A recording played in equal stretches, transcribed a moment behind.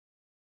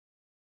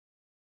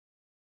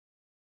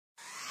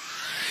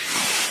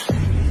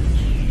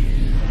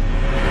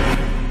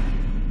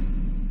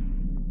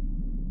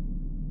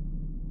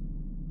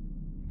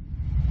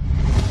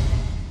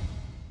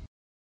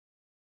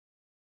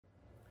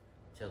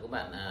các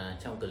bạn.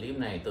 Trong clip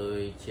này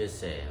tôi chia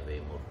sẻ về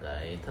một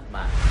cái thất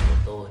bại của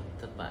tôi,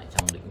 thất bại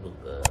trong lĩnh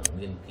vực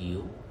nghiên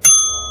cứu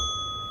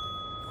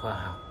khoa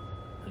học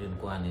liên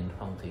quan đến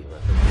phong thủy và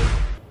tâm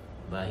linh,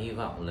 và hy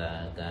vọng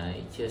là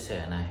cái chia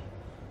sẻ này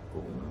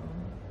cũng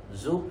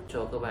giúp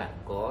cho các bạn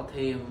có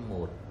thêm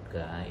một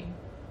cái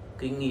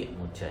kinh nghiệm,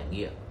 một trải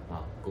nghiệm,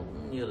 hoặc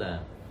cũng như là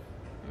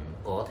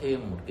có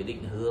thêm một cái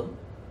định hướng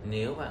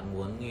nếu bạn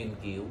muốn nghiên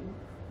cứu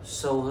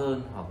sâu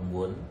hơn hoặc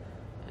muốn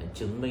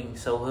chứng minh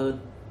sâu hơn,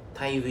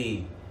 thay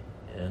vì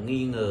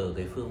nghi ngờ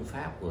cái phương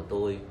pháp của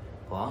tôi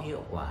có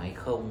hiệu quả hay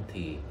không,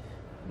 thì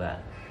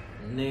bạn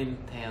nên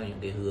theo những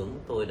cái hướng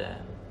tôi đã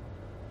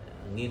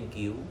nghiên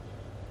cứu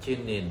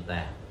trên nền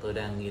tảng tôi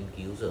đang nghiên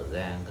cứu dở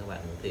dang, các bạn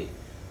có thể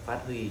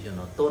phát huy cho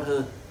nó tốt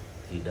hơn.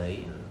 Thì đấy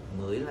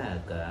mới là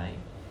cái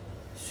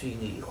suy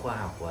nghĩ khoa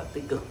học và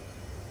tích cực.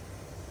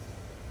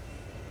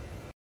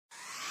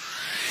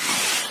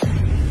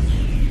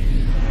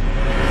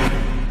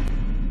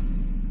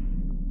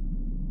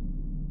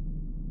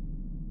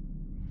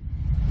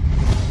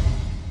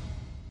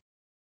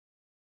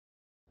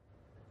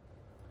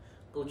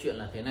 Câu chuyện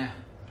là thế nào?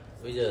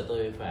 Bây giờ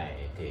tôi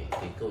phải kể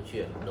cái câu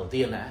chuyện đầu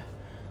tiên đã.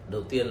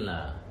 Đầu tiên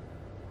là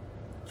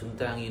chúng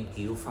ta nghiên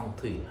cứu phong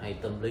thủy hay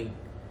tâm linh,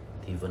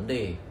 thì vấn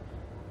đề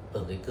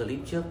ở cái clip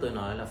trước tôi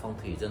nói là phong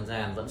thủy dân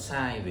gian vẫn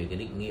sai về cái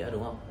định nghĩa,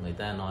 đúng không? Người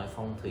ta nói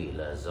phong thủy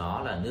là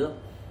gió là nước,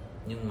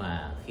 nhưng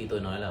mà khi tôi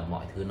nói là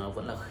mọi thứ nó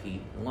vẫn là khí,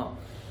 đúng không?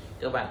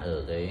 Các bạn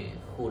ở cái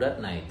khu đất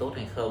này tốt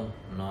hay không,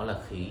 nó là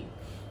khí.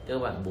 Các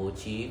bạn bố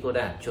trí có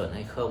đạt chuẩn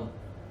hay không,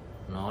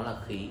 nó là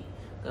khí.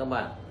 Các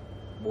bạn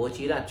bố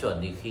trí đạt chuẩn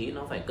thì khí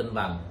nó phải cân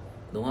bằng,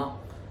 đúng không?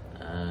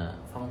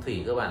 Phong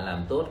thủy các bạn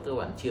làm tốt, các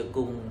bạn chia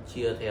cung,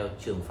 chia theo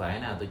trường phái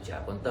nào tôi chả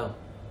quan tâm,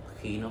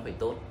 khí nó phải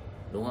tốt,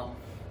 đúng không?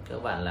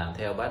 Các bạn làm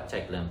theo bát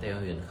trạch, làm theo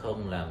huyền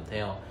không, làm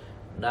theo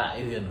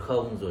đại huyền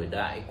không, rồi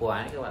đại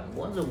quái, các bạn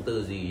muốn dùng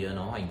từ gì cho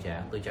nó hoành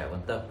tráng tôi chả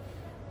quan tâm,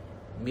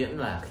 miễn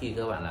là khi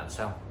các bạn làm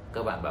xong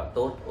các bạn bảo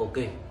tốt, ok,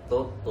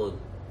 tốt, tôi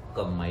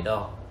cầm máy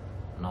đo,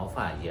 nó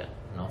phải gì ạ?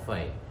 Nó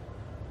phải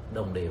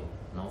đồng đều,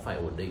 nó phải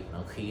ổn định, nó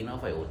khí nó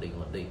phải ổn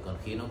định. Còn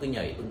khí nó cứ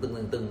nhảy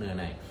tưng như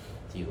này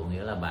thì có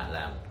nghĩa là bạn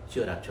làm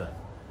chưa đạt chuẩn,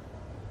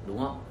 đúng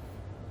không?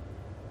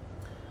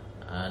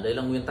 Đấy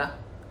là nguyên tắc.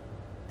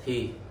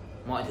 Thì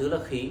mọi thứ là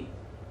khí.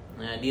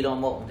 Đi đo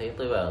mộ thế,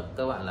 tôi bảo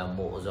các bạn làm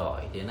mộ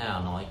giỏi thế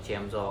nào, nói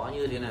chém gió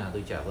như thế nào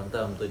tôi chả quan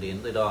tâm, tôi đến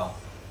tôi đo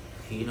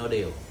khí nó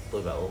đều,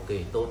 tôi bảo ok,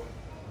 tốt.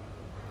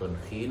 Còn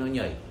khí nó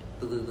nhảy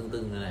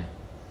tưng như này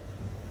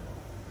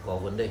có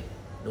vấn đề,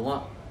 đúng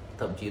không?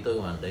 Thậm chí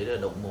tôi còn đấy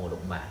là động mồ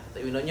động mả,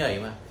 tại vì nó nhảy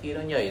mà, khi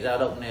nó nhảy dao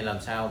động này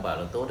làm sao bảo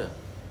là tốt được.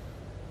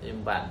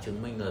 Nhưng bạn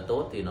chứng minh là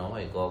tốt thì nó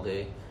phải có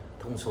cái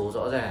thông số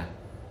rõ ràng,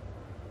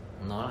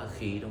 nó là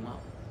khí, đúng không?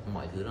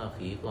 Mọi thứ là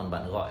khí. Còn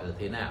bạn gọi là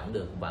thế nào cũng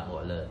được, bạn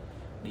gọi là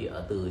địa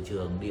từ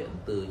trường, điện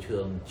từ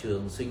trường,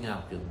 trường sinh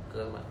học,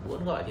 các bạn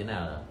muốn gọi thế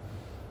nào là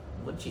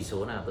muốn chỉ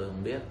số nào tôi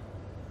không biết,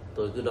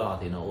 tôi cứ đo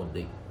thì nó ổn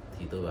định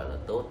thì tôi bảo là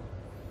tốt.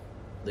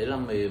 Đấy là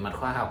về mặt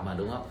khoa học mà,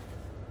 đúng không?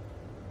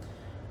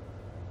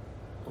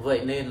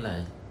 Vậy nên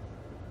là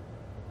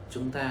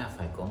chúng ta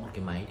phải có một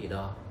cái máy để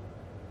đo.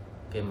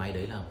 Cái máy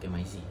đấy là cái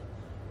máy gì,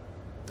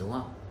 đúng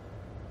không?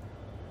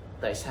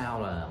 Tại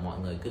sao là mọi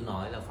người cứ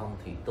nói là phong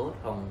thủy tốt,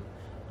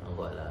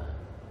 gọi là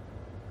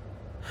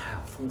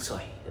hào phong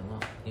水, đúng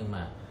không? Nhưng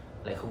mà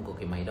lại không có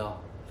cái máy đo.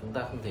 Chúng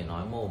ta không thể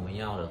nói mồm với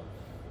nhau được,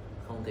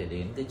 không thể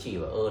đến cái chỉ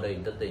vào đây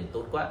đất tình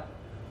tốt quá,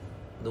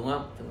 đúng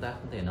không? Chúng ta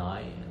không thể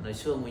nói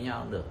xương với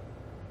nhau được.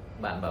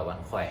 Bạn bảo bạn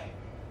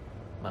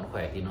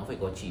khỏe thì nó phải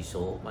có chỉ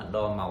số, bạn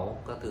đo máu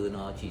các thứ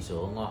nó chỉ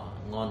số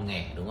ngon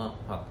nghẻ, đúng không?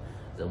 Hoặc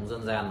giống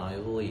dân gian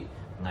nói vui,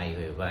 ngày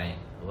phải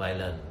vài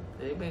lần,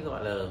 thế mới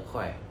gọi là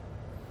khỏe.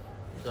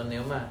 Còn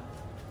nếu mà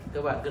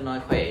các bạn cứ nói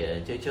khỏe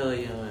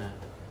chơi mà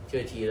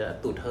chơi chỉ đã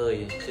tụt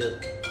hơi,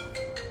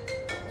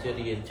 chưa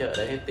đi đến chợ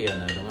đã hết tiền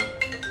rồi, đúng không?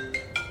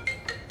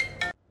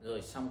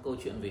 Rồi xong câu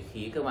chuyện về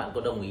khí, các bạn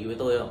có đồng ý với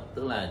tôi không?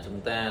 Tức là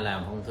chúng ta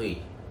làm phong thủy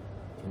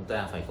chúng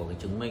ta phải có cái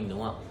chứng minh,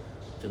 đúng không?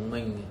 Chứng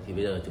minh thì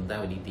bây giờ chúng ta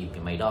phải đi tìm cái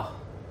máy đo.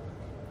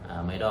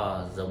 Máy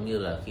đo giống như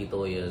là khi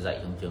tôi dạy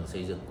trong trường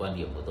xây dựng, quan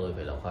điểm của tôi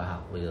phải là khoa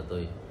học. Bây giờ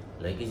tôi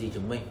lấy cái gì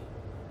chứng minh?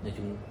 Nên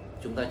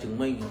chúng ta chứng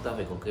minh chúng ta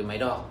phải có cái máy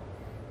đo.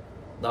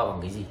 Đo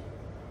bằng cái gì?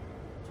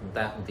 Chúng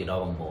ta không thể đo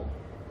bằng mồm,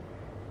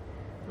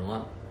 đúng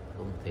không?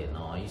 Không thể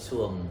nói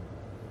suông,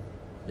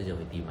 bây giờ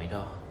phải tìm máy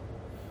đo.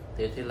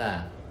 Thế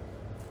là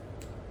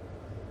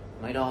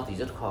máy đo thì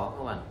rất khó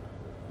các bạn.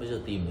 Bây giờ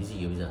tìm cái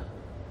gì bây giờ?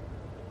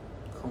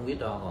 Không biết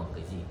đo bằng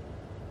cái gì.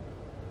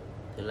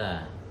 Thế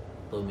là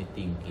tôi mới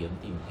tìm kiếm.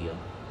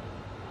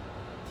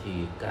 Thì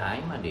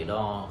cái mà để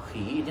đo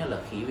khí, nhất là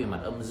khí về mặt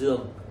âm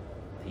dương,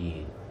 thì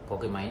có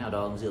cái máy nào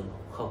đo âm dương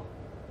không?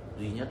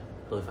 Duy nhất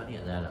tôi phát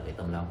hiện ra là cái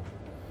tầm long.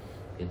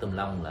 Cái tầm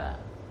long là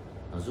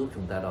nó giúp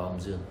chúng ta đo âm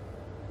dương,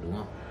 đúng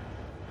không?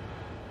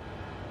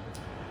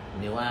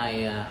 Nếu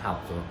ai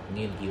học rồi,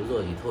 nghiên cứu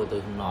rồi thì thôi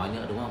tôi không nói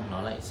nữa, đúng không?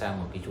 Nó lại sang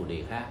một cái chủ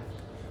đề khác.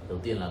 Đầu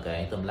tiên là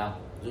cái tầm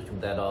long giúp chúng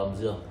ta đo âm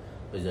dương.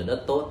 Bây giờ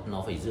đất tốt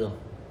nó phải dương,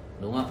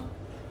 đúng không?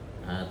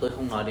 Tôi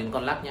không nói đến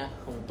con lắc nhé,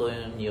 không,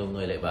 nhiều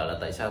người lại bảo là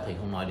tại sao thầy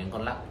không nói đến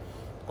con lắc.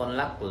 Con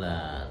lắc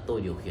là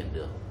tôi điều khiển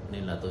được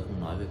nên là tôi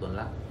không nói về con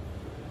lắc.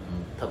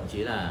 Thậm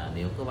chí là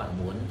nếu các bạn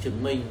muốn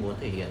chứng minh, muốn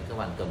thể hiện, các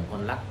bạn cầm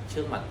con lắc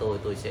trước mặt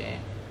tôi sẽ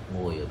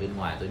ngồi ở bên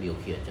ngoài, tôi điều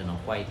khiển cho nó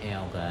quay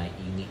theo cái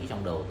ý nghĩ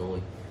trong đầu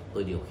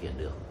tôi điều khiển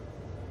được.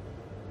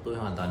 Tôi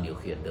hoàn toàn điều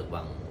khiển được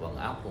bằng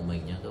óc của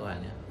mình nhé các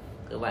bạn nhé.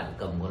 Các bạn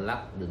cầm con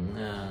lắc đứng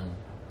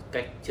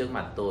cách trước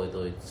mặt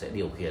tôi sẽ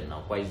điều khiển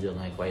nó quay dương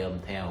hay quay âm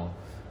theo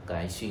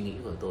cái suy nghĩ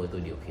của tôi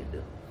điều khiển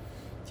được.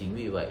 Chính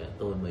vì vậy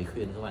tôi mới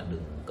khuyên các bạn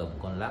đừng cầm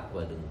con lắc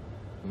và đừng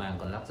mang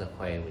con lắc ra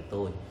khoe với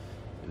tôi.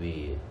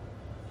 Vì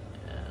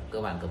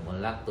các bạn cầm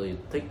con lắc, tôi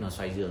thích nó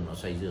xoay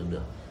dương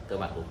được. Các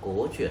bạn có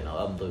cố chuyển nó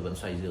âm tôi vẫn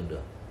xoay dương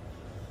được.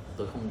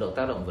 Tôi không được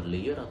tác động vật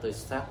lý đâu, tôi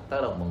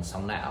tác động bằng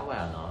sóng não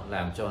và nó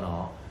làm cho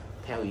nó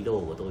theo ý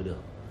đồ của tôi được.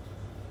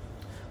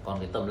 Còn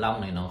cái tầm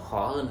long này nó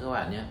khó hơn các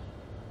bạn nhé.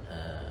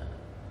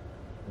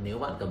 Nếu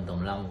bạn cầm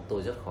tầm long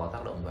tôi rất khó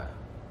tác động vào.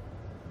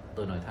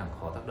 Tôi nói thẳng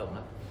khó tác động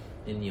lắm.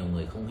 Nên nhiều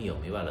người không hiểu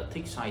mới bảo là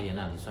thích xoay thế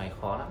nào thì xoay,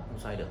 khó lắm, không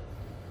xoay được.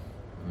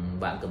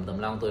 Bạn cầm tầm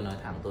long tôi nói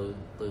thẳng tôi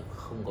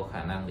không có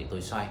khả năng để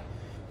tôi xoay.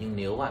 Nhưng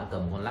nếu bạn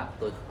cầm con lắc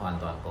tôi hoàn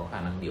toàn có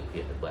khả năng điều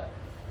khiển được bạn.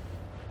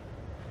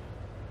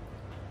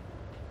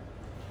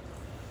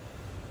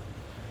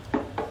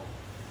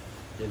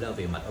 Đây là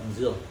về mặt âm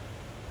dương.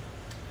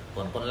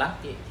 Còn con lắc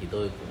ý, thì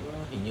tôi cũng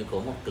hình như có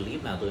một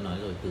clip nào tôi nói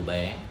rồi, từ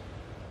bé,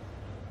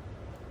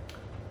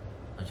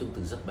 nói chung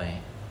từ rất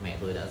bé mẹ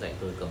tôi đã dạy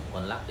tôi cầm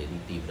con lắc để đi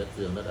tìm đất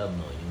dương đất âm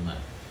rồi. Nhưng mà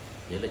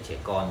đấy là trẻ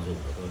con dùng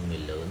của tôi, người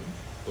lớn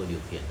tôi điều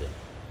khiển được,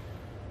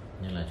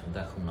 nên là chúng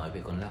ta không nói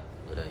về con lắc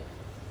ở đây.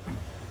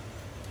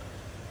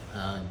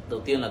 Đầu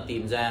tiên là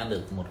tìm ra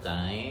được một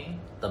cái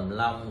tầm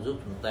long giúp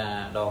chúng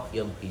ta đo khí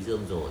âm khí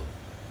dương rồi.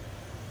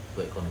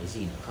 Vậy còn cái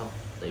gì nữa không?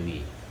 Tại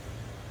vì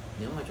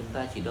nếu mà chúng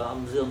ta chỉ đo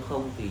âm dương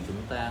không thì chúng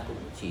ta cũng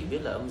chỉ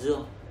biết là âm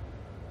dương.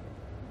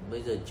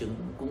 Bây giờ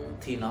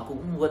thì nó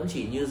cũng vẫn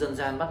chỉ như dân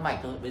gian bắt mạch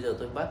thôi. Bây giờ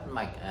tôi bắt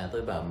mạch,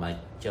 tôi bảo mạch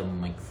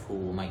trầm, mạch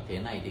phù, mạch thế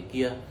này thế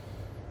kia,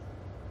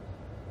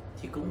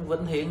 thì cũng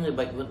vẫn thế, người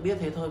bệnh vẫn biết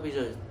thế thôi. Bây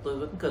giờ tôi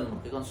vẫn cần một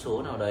cái con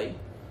số nào đấy,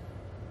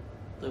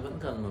 tôi vẫn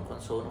cần một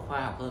con số nó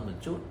khoa học hơn một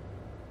chút.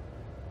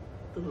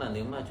 Tức là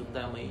nếu mà chúng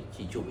ta mới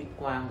chỉ chụp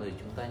X quang rồi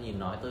chúng ta nhìn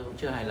nói tôi cũng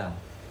chưa hài lòng,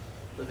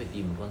 tôi phải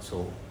tìm một con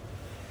số.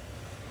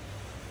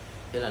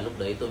 Thế là lúc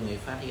đấy tôi mới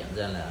phát hiện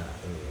ra là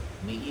ở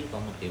Mỹ có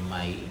một cái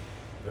máy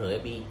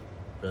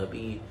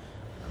RFI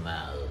mà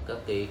ở các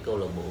cái câu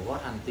lạc bộ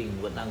God Hunting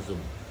vẫn đang dùng.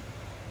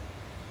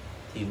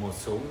 Thì một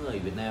số người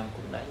Việt Nam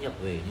cũng đã nhập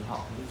về nhưng họ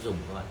không biết dùng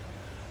các bạn,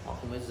 họ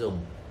không biết dùng.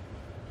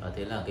 Và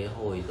thế là cái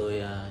hồi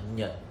tôi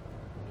nhận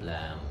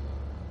làm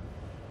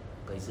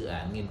cái dự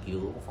án nghiên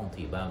cứu phong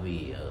thủy Ba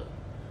Vì ở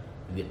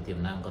Viện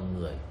Tiềm năng Con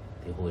Người,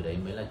 thì hồi đấy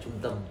mới là trung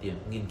tâm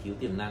nghiên cứu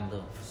tiềm năng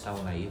thôi, sau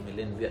này mới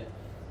lên viện.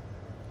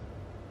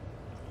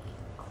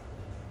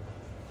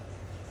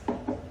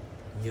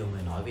 Nhiều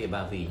người nói về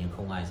Ba Vì nhưng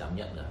không ai dám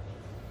nhận cả,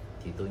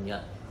 thì tôi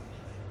nhận.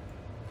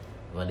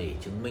 Và để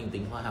chứng minh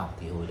tính hóa học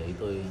thì hồi đấy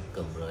tôi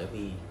cầm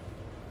RFI.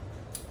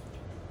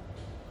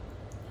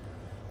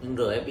 Nhưng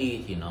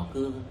RFI thì nó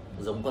cứ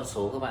giống con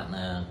số, các bạn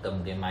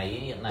cầm cái máy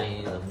hiện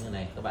nay giống như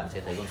này, các bạn sẽ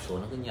thấy con số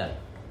nó cứ nhảy.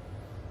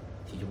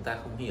 Thì chúng ta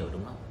không hiểu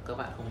đúng không? Các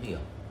bạn không hiểu.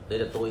 Đây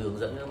là tôi hướng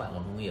dẫn các bạn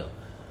còn không hiểu.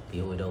 Thì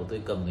hồi đầu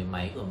tôi cầm cái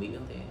máy của Mỹ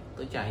cũng thế,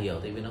 tôi chả hiểu,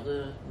 tại vì nó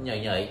cứ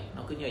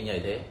nhảy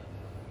thế.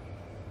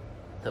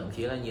 Thậm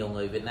chí là nhiều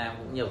người Việt Nam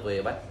cũng nhập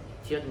về, bắt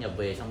chiếc nhập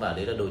về xong bảo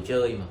đấy là đồ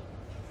chơi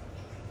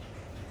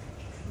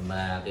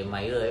mà cái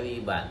máy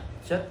RFI, bản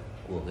chất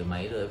của cái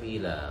máy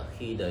RFI là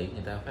khi đấy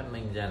người ta phát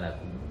minh ra là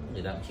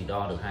người ta cũng chỉ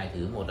đo được hai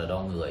thứ, một là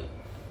đo người,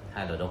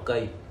 hai là đo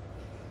cây.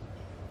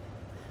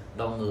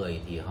 Đo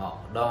người thì họ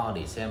đo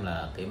để xem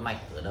là cái mạch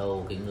ở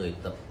đâu, cái người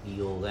tập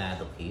yoga,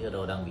 tập khí ở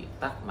đâu đang bị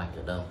tắc mạch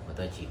ở đâu, người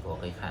ta chỉ có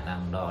cái khả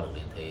năng đo được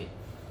đến thế.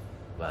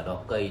 Và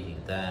đo cây thì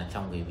người ta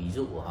trong cái ví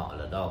dụ của họ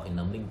là đo cái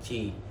nấm linh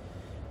chi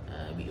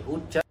bị hút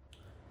chất,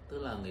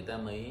 tức là người ta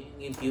mới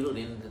nghiên cứu được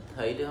đến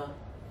thấy đấy thôi.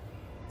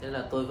 Thế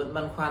là tôi vẫn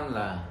băn khoăn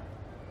là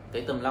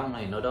cái tầm long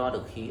này nó đo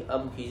được khí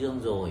âm khí dương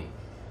rồi,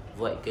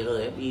 vậy cái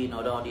RFI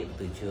nó đo điện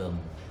từ trường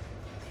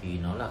thì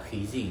nó là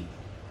khí gì,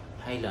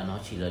 hay là nó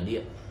chỉ là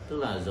điện? Tức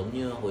là giống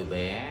như hồi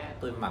bé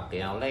tôi mặc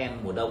cái áo len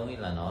mùa đông ấy,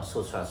 là nó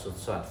sột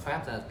soạt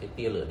phát ra cái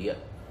tia lửa điện,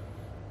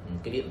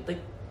 cái điện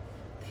tích.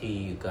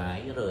 Thì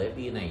cái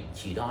RFI này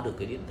chỉ đo được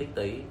cái điện tích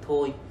đấy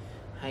thôi,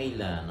 hay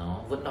là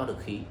nó vẫn đo được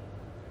khí?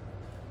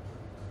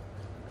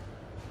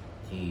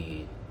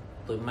 Thì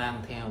tôi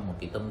mang theo một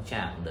cái tâm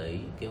trạng đấy.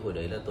 Cái hồi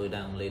đấy là tôi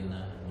đang lên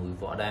núi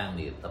Võ Đang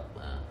để tập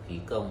khí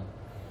công.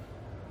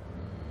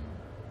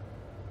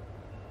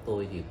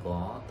 Tôi thì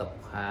có tập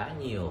khá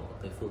nhiều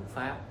cái phương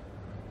pháp,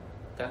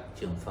 các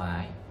trường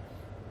phái.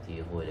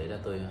 Thì hồi đấy là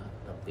tôi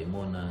tập cái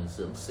môn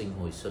dưỡng sinh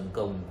hồi xuân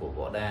công của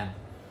Võ Đang.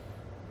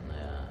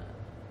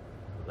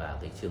 Và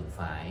cái trường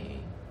phái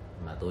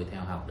mà tôi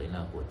theo học đấy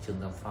là của Trương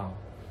Tam Phong.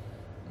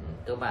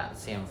 Các bạn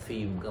xem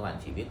phim các bạn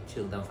chỉ biết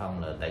Trương Tam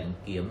Phong là đánh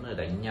kiếm, là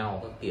đánh nhau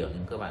các kiểu,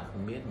 nhưng các bạn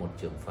không biết một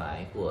trường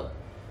phái của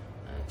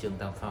Trương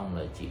Tam Phong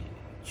là chỉ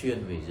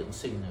chuyên về dưỡng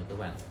sinh rồi các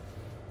bạn.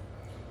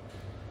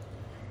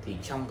 Thì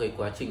trong cái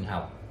quá trình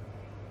học,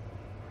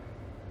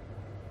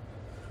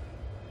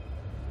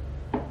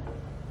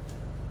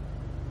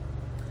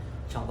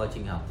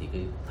 thì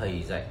cái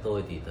thầy dạy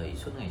tôi thì thầy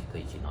suốt ngày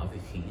thầy chỉ nói về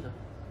khí thôi.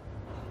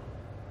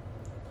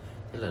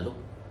 Thế là lúc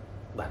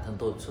bản thân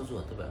tôi cũng sốt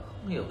ruột, tôi bảo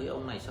không hiểu cái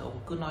ông này sao ông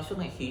cứ nói suốt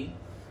ngày khí.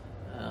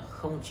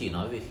 Không chỉ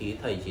nói về khí,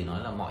 thầy chỉ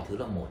nói là mọi thứ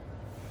là một,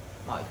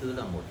 mọi thứ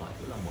là một, mọi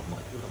thứ là một,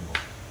 mọi thứ là một.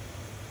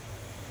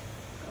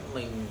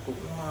 Mình cũng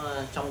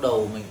trong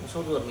đầu mình cũng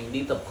sốt ruột, mình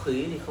đi tập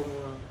khí thì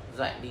không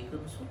dạy, đi cứ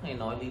suốt ngày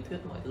nói lý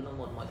thuyết mọi thứ là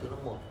một, mọi thứ là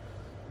một.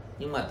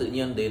 Nhưng mà tự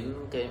nhiên đến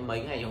cái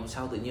mấy ngày hôm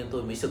sau tự nhiên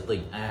tôi mới sực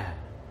tỉnh,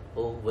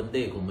 vấn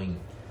đề của mình,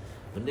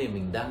 vấn đề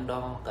mình đang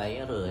đo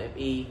cái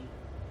RFI,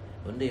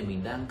 vấn đề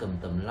mình đang cầm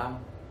tầm 5,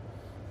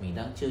 mình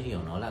đang chưa hiểu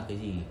nó là cái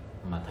gì,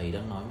 mà thầy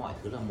đang nói mọi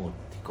thứ là một,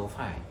 thì có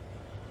phải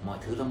mọi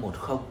thứ là một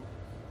không?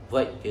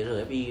 Vậy cái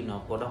RFI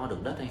nó có đo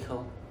được đất hay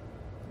không?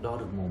 Đo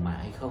được mồ mả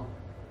hay không?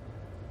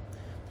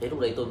 Thế lúc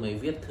đấy tôi mới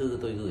viết thư,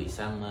 tôi gửi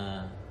sang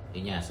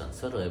cái nhà sản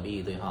xuất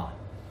RFI, tôi hỏi,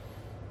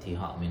 thì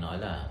họ mới nói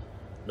là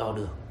đo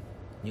được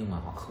nhưng mà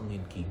họ không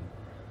nghiên cứu.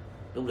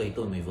 Lúc đấy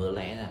tôi mới vỡ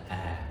lẽ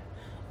ra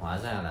hóa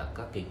ra là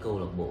các cái câu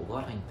lạc bộ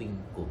gót hành tinh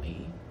của Mỹ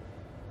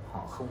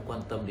họ không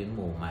quan tâm đến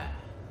mồ mả,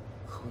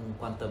 không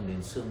quan tâm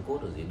đến xương cốt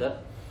ở dưới đất.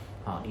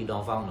 Họ đi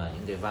đo vong là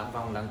những cái vãng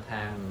vong lang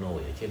thang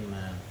nổi ở trên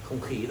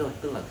không khí thôi,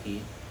 tức là khí.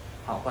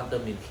 Họ quan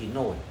tâm đến khí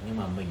nổi, nhưng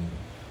mà mình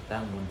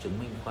đang muốn chứng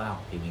minh khoa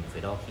học thì mình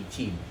phải đo khí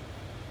chìm.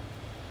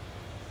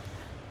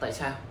 Tại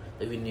sao?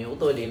 Tại vì nếu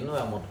tôi đến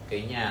vào một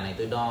cái nhà này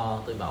tôi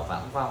đo, tôi bảo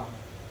vãng vong,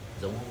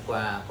 giống hôm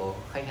qua có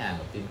khách hàng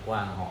ở Tuyên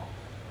Quang, họ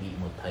bị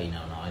một thầy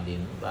nào nói đến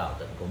vào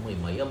tận có 10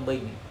 mấy âm binh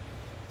ấy.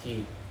 Thì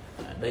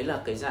đấy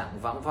là cái dạng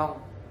vãng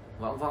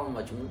vong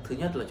mà thứ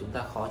nhất là chúng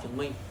ta khó chứng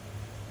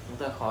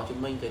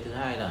minh, cái thứ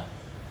hai là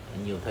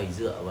nhiều thầy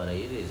dựa vào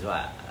đấy để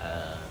dọa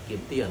kiếm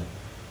tiền,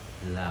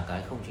 là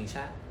cái không chính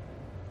xác.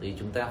 Thì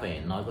chúng ta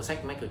phải nói có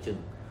sách mách có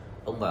chứng.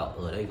 Ông bảo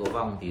ở đây có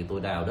vong thì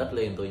tôi đào đất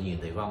lên tôi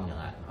nhìn thấy vong chẳng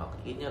hạn, hoặc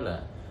ít nhất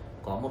là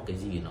có một cái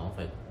gì nó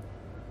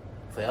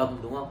phải âm,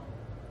 đúng không?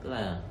 Tức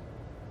là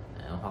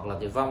hoặc là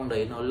cái vong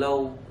đấy nó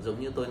lâu, giống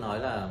như tôi nói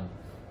là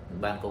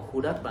bạn có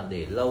khu đất bạn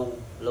để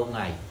lâu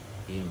ngày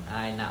thì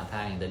ai nạo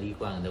thai người ta đi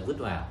qua người ta vứt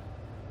vào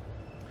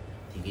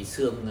thì cái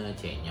xương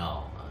trẻ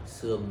nhỏ,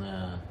 xương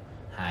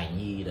hài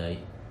nhi đấy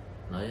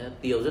nó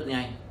tiêu rất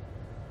nhanh,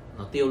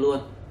 nó tiêu luôn.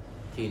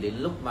 Thì đến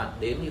lúc bạn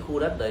đến cái khu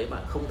đất đấy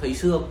bạn không thấy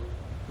xương,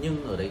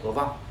 nhưng ở đấy có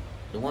vong,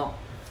 đúng không?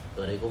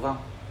 Ở đấy có vong,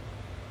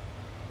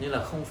 nên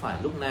là không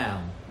phải lúc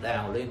nào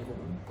đào lên cũng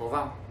có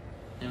vong.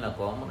 Nên là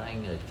có một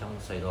anh ở trong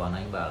Sài Gòn,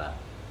 anh bảo là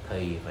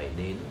thầy phải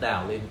đến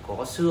đào lên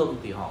có xương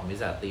thì họ mới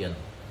trả tiền.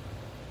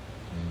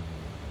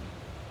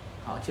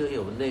 Họ chưa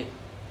hiểu vấn đề.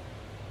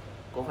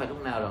 Có phải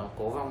lúc nào đó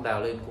có vong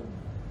đào lên cũng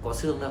có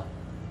xương đâu.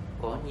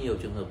 Có nhiều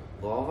trường hợp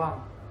có vong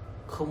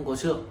không có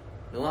xương,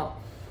 đúng không?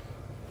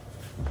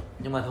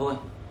 Nhưng mà thôi,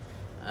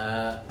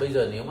 bây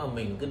giờ nếu mà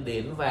mình cứ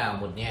đến vào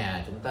một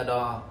nhà chúng ta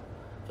đo,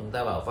 chúng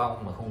ta bảo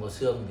vong mà không có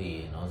xương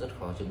thì nó rất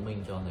khó chứng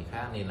minh cho người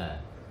khác. Nên là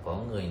có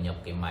người nhập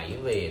cái máy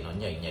về nó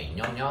nhảy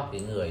nhót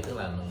cái người, tức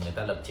là người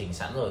ta lập trình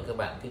sẵn rồi, các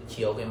bạn cứ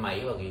chiếu cái máy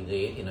vào cái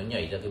ghế thì nó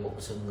nhảy ra cái bộ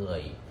xương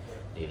người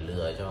để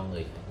lừa cho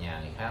người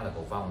khác là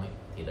có vong ấy.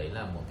 Thì đấy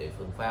là một cái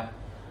phương pháp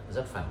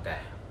rất phản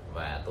cảm,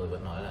 và tôi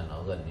vẫn nói là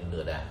nó gần như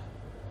lừa đảo.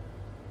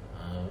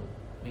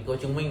 Vì có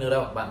chứng minh được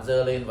đâu, bạn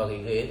dơ lên vào cái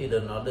ghế thì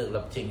nó được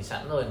lập trình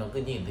sẵn rồi, nó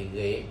cứ nhìn thấy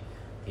ghế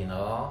thì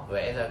nó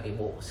vẽ ra cái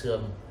bộ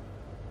xương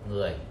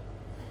người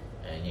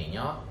nhảy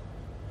nhót.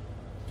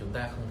 Chúng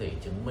ta không thể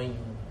chứng minh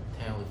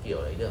theo cái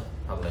kiểu đấy được.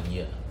 Hoặc là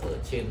nhiều ở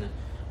trên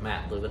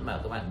mạng tôi vẫn bảo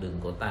các bạn đừng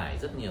có tải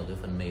rất nhiều cái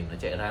phần mềm nó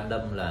chạy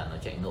random, là nó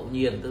chạy ngẫu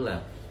nhiên, tức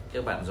là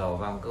các bạn dò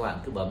vong, các bạn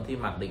cứ bấm thì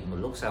mặc định một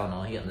lúc sau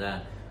nó hiện ra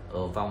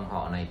vong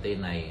họ này,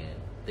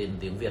 tên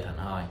tiếng Việt hẳn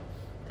hoi.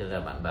 Thế là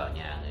bạn bảo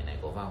nhà người này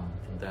có vong.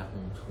 Chúng ta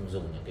không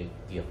dùng những cái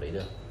kiểu đấy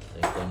được.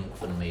 Đấy, có những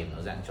phần mềm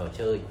nó dạng trò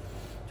chơi,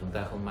 chúng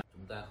ta không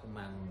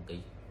mang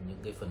những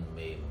cái phần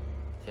mềm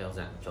theo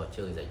dạng trò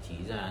chơi giải trí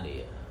ra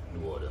để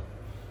đùa được.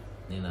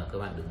 Nên là các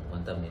bạn đừng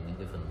quan tâm đến những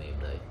cái phần mềm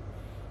đấy.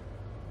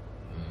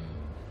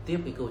 Tiếp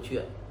cái câu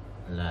chuyện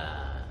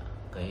là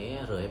cái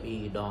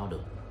RFI đo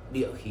được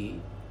địa khí,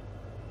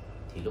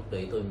 thì lúc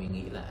đấy tôi mới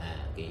nghĩ là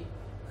cái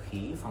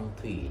khí phong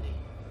thủy này,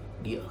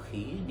 địa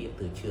khí, địa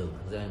từ trường,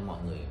 thực ra mọi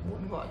người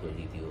muốn gọi kiểu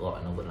gì thì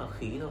gọi, nó vẫn là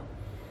khí thôi.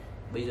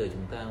 Bây giờ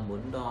chúng ta muốn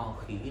đo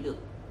khí được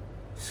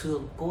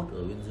xương cốt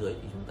ở bên dưới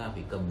thì chúng ta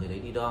phải cầm cái đấy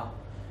đi đo.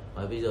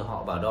 Và bây giờ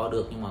họ bảo đo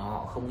được nhưng mà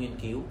họ không nghiên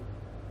cứu,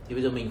 thì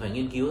bây giờ mình phải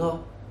nghiên cứu thôi,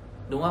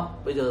 đúng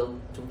không? Bây giờ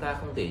chúng ta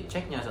không thể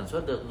trách nhà sản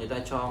xuất được. Người ta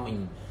cho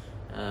mình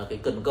cái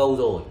cần câu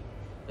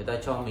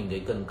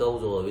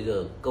rồi, bây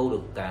giờ câu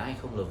được cá hay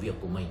không là việc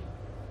của mình.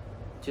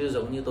 Chứ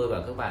giống như tôi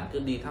bảo các bạn cứ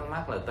đi thắc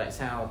mắc là tại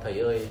sao thầy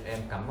ơi em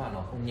cắm vào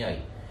nó không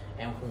nhảy,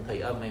 em không thấy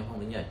âm, em không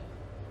thấy nhảy.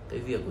 Cái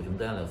việc của chúng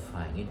ta là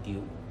phải nghiên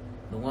cứu,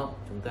 đúng không?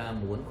 Chúng ta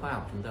muốn khoa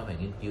học chúng ta phải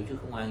nghiên cứu, chứ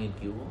không ai nghiên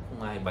cứu,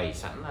 không ai bày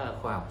sẵn là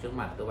khoa học trước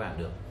mặt các bạn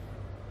được.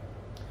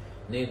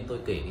 Nên tôi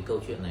kể cái câu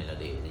chuyện này là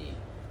để gì?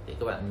 để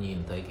các bạn nhìn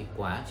thấy cái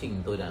quá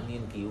trình tôi đã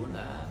nghiên cứu,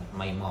 đã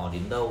mày mò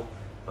đến đâu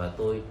và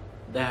tôi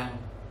đang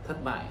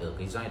thất bại ở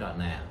cái giai đoạn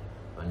nào.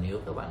 Và nếu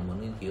các bạn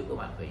muốn nghiên cứu, các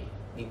bạn phải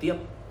đi tiếp.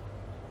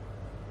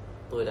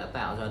 Tôi đã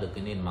tạo ra được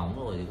cái nền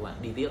móng rồi thì các bạn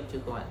đi tiếp, chứ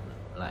các bạn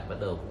lại bắt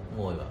đầu cũng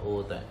ngồi bảo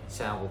ô tại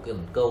sao có cái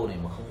cần câu này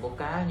mà không có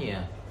cá nhỉ,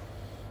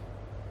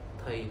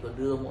 thầy có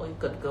đưa mỗi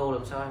cần câu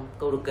làm sao em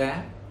câu được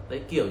cá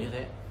đấy, kiểu như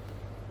thế.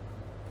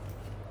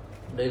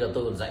 Đây là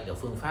tôi còn dạy cả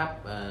phương pháp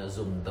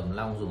dùng tầm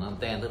long, dùng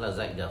anten, tức là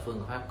dạy cả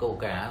phương pháp câu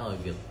cá rồi.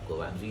 Việc của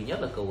bạn duy nhất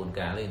là câu con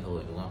cá lên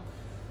thôi, đúng không?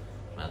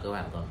 Mà các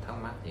bạn còn thắc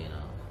mắc thì nó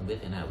không biết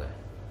thế nào cả.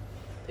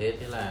 Thế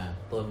là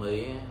tôi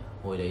mới,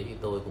 hồi đấy thì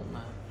tôi cũng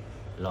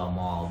lò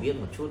mò viết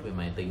một chút về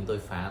máy tính. Tôi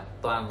phá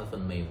toang cái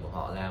phần mềm của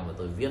họ ra và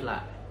tôi viết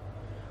lại,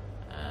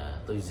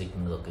 tôi dịch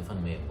ngược cái phần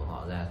mềm của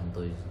họ ra, xong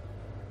tôi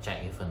chạy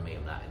cái phần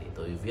mềm lại để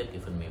tôi viết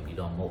cái phần mềm đi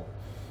đo mộ.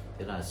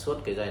 Thế là suốt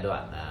cái giai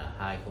đoạn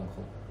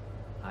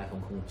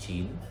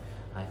 2009,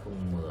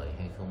 2010,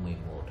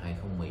 2011,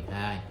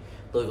 2012,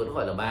 tôi vẫn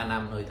gọi là 3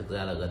 năm thôi, thực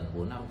ra là gần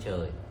 4 năm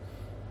trời.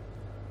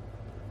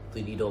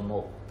 Tôi đi đo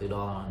mộ, tôi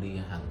đo đi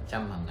hàng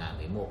trăm hàng ngàn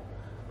cái mộ.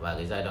 Và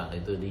cái giai đoạn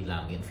đấy tôi đi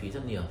làm miễn phí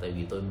rất nhiều, tại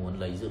vì tôi muốn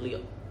lấy dữ liệu.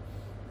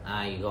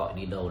 Ai gọi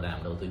đi đâu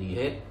làm đâu tôi đi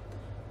hết,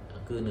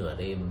 cứ nửa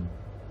đêm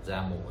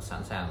ra mộ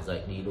sẵn sàng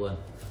dậy đi luôn.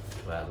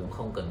 Và cũng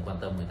không cần quan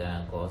tâm người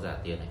ta có trả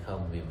tiền hay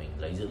không, vì mình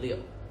lấy dữ liệu.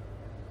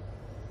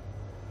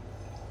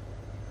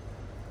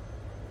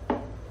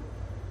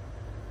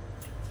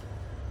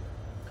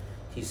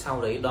 Thì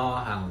sau đấy đo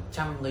hàng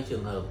trăm cái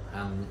trường hợp,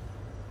 hàng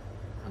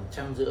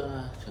trăm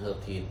giữa trường hợp,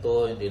 thì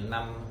tôi đến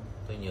năm,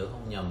 tôi nhớ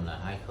không nhầm là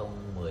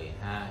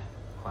 2012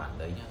 khoảng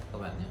đấy nhá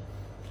các bạn nhé,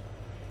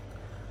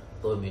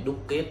 tôi mới đúc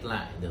kết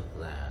lại được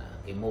là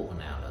cái mộ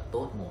nào là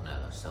tốt, mộ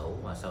nào là xấu.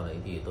 Và sau đấy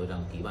thì tôi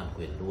đăng ký bản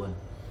quyền luôn.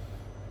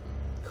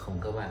 Không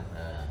các bạn,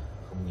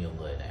 không nhiều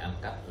người lại ăn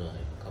cắp rồi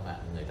các bạn,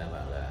 người ta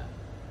bảo là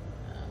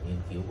nghiên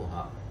cứu của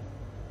họ.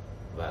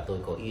 Và tôi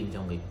có in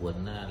trong cái cuốn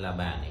La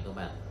Bàn này các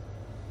bạn.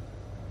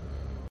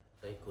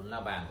 Đây cuốn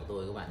La Bàn của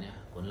tôi các bạn nhé.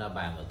 Cuốn La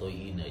Bàn của tôi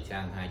in ở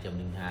trang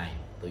 202.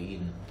 Tôi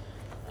in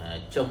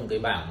trông cái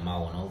bảng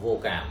màu nó vô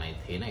cảm này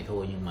thế này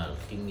thôi, nhưng mà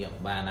kinh nghiệm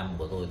 3 năm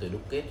của tôi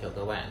đúc kết cho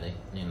các bạn đấy,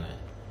 nên là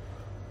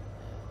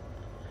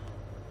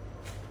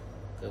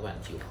các bạn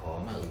chịu khó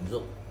mà ứng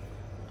dụng.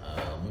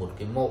 Một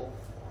cái mộ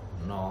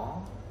nó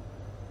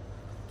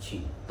chỉ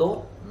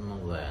tốt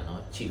và nó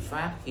chỉ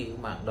phát khi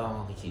các bạn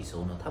đo cái chỉ số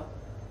nó thấp,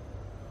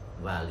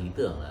 và lý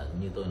tưởng là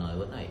như tôi nói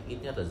vẫn phải ít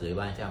nhất là dưới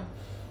 300,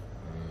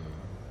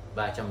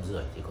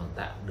 350 thì còn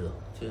tạm được.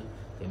 Chứ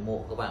cái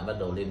mộ các bạn bắt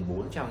đầu lên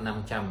 400,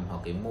 500,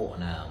 hoặc cái mộ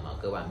nào mà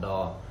các bạn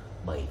đo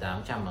 700,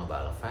 800 mà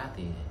bảo là phát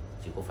thì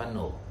chỉ có phát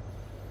nổ.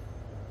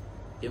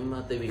 Nhưng mà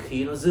tại vì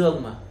khí nó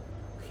dương mà,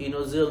 khi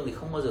nó dương thì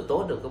không bao giờ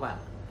tốt được các bạn.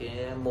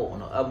 Cái mộ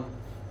nó âm,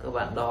 các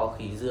bạn đo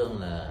khí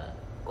dương là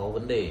có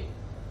vấn đề.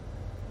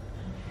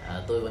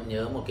 Tôi vẫn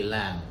nhớ một cái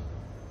làng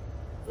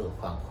ở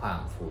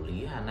khoảng Phủ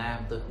Lý, Hà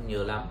Nam, tôi không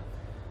nhớ lắm.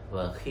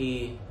 Và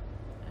khi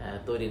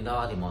tôi đến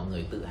đo thì mọi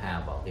người tự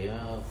hào bảo cái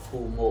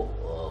khu mộ,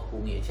 khu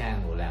nghĩa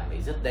trang của làng đấy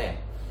rất đẹp.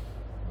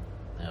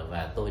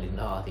 Và tôi đến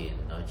đo thì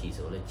nó chỉ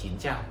số là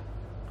 900.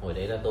 Hồi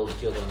đấy là tôi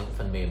chưa có những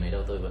phần mềm này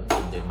đâu, tôi vẫn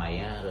dùng cái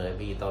máy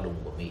RFI to đùng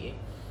của Mỹ.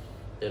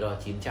 Tôi đo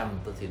 900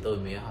 thì tôi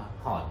mới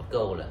hỏi một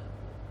câu là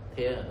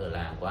thế ở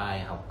làng có ai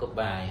học cấp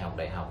 3 hay học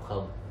đại học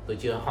không? Tôi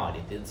chưa hỏi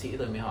đến tiến sĩ,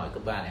 tôi mới hỏi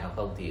cấp 3 đại học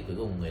không, thì cuối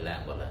cùng người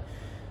làng bảo là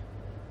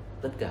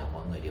tất cả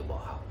mọi người đều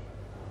bỏ học,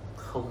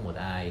 không một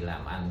ai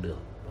làm ăn được,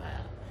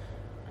 và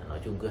nói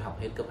chung cứ học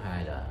hết cấp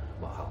 2 là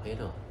bỏ học hết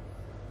rồi.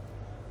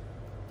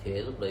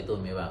 Thế lúc đấy tôi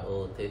mới bảo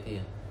ô thế thì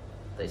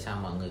tại sao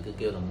mọi người cứ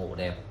kêu là mộ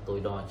đẹp, tôi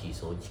đo chỉ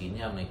số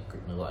 900 này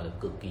gọi là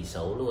cực kỳ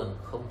xấu luôn,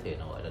 không thể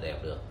nào gọi là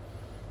đẹp được.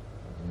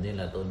 Nên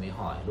là tôi mới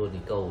hỏi luôn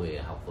cái câu về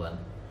học vấn.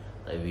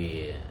 Tại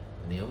vì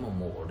nếu mà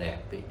mộ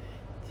đẹp ý,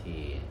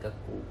 thì các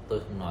cụ, tôi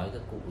không nói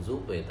các cụ giúp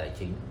về tài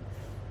chính,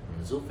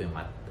 giúp về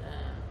mặt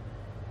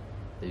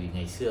tại vì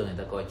ngày xưa người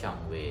ta coi trọng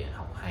về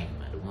học hành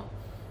mà, đúng không?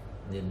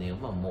 Nên nếu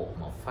mà mộ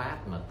mà phát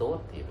mà tốt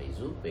thì phải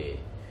giúp về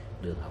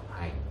đường học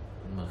hành.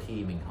 Nhưng mà khi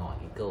mình hỏi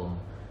cái câu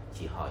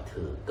chỉ hỏi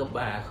thử cấp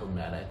 3 không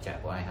đã chả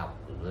có ai học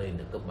lên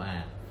được cấp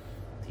 3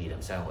 thì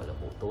làm sao gọi là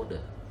mộ tốt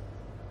được.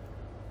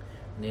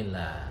 Nên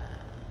là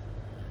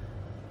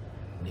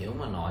nếu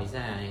mà nói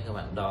ra các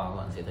bạn đo, các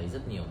bạn sẽ thấy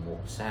rất nhiều mộ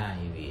sai,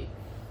 vì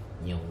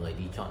nhiều người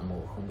đi chọn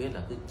mộ không biết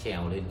là cứ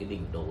trèo lên cái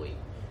đỉnh đồi,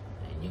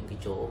 những cái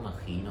chỗ mà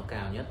khí nó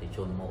cao nhất để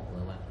chôn mộ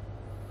các bạn.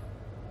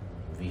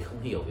 Vì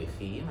không hiểu về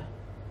khí mà.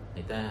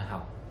 Người ta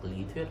học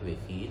lý thuyết về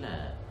khí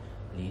là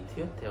lý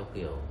thuyết theo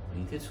kiểu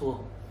lý thuyết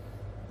suông,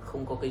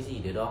 không có cái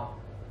gì để đo,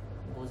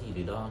 không có gì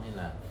để đo, nên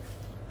là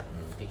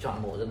cái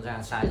chọn mộ dân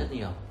gian sai rất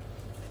nhiều.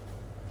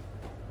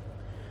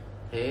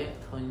 Thế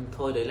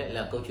thôi đấy lại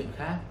là câu chuyện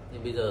khác.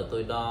 Nhưng bây giờ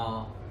tôi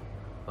đo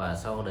và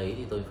sau đấy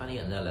thì tôi phát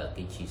hiện ra là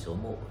cái chỉ số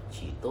mộ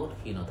chỉ tốt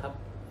khi nó thấp.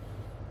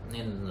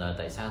 Nên là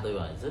tại sao tôi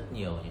bảo rất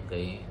nhiều những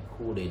cái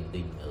khu đền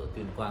đình ở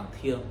Tuyên Quang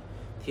thiêng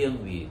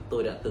vì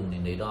tôi đã từng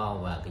đến đấy đo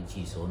và cái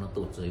chỉ số nó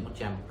tụt dưới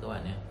 100 các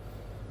bạn nhé.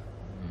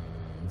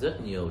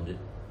 Rất nhiều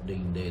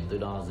đình đền tôi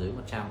đo dưới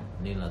 100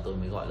 nên là tôi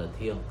mới gọi là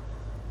thiêng.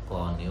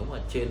 Còn nếu mà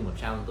trên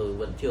 100 tôi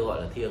vẫn chưa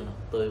gọi là thiêng,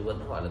 tôi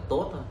vẫn gọi là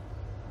tốt thôi.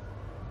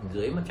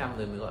 Dưới 100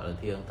 tôi mới gọi là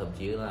thiêng. Thậm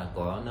chí là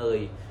có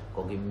nơi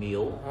có cái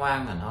miếu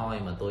hoang hẳn hoi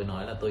mà tôi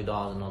nói là tôi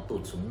đo nó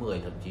tụt xuống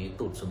 10, thậm chí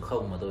tụt xuống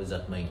 0 mà tôi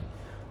giật mình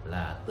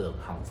là tưởng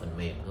hỏng phần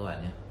mềm các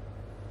bạn nhé.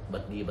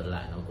 Bật đi bật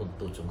lại nó còn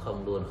tụt xuống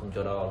 0 luôn, không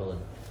cho đo luôn.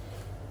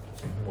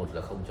 Một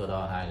là không cho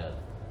đo, hai là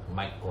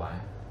mạnh quá,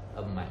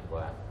 âm mạnh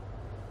quá.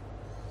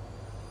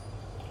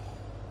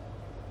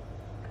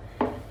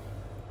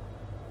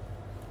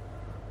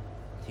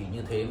 Thì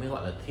như thế mới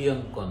gọi là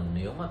thiêng. Còn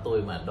nếu mà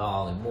tôi mà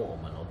đo cái mộ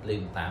mà nó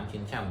lên 800-900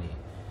 thì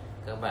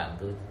các bạn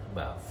cứ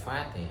bảo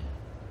phát thì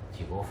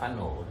chỉ có phát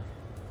nổ thôi,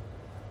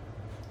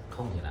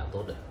 không thể nào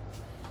tốt được.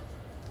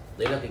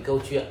 Đấy là cái câu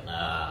chuyện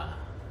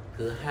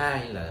thứ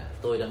hai là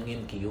tôi đã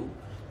nghiên cứu.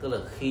 Tức là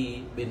khi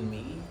bên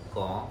Mỹ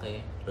có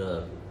cái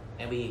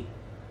RFI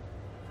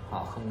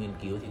họ không nghiên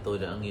cứu thì tôi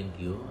đã nghiên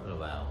cứu là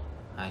vào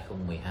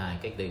 2012,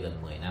 cách đây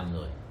gần 10 năm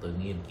rồi, tôi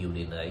nghiên cứu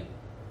đến đấy.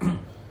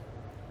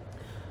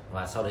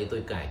 Và sau đấy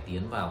tôi cải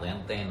tiến vào cái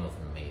anten và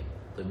phần mềm,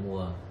 tôi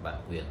mua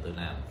bản quyền, tôi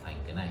làm thành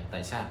cái này.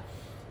 Tại sao?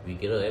 Vì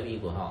cái RFI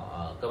của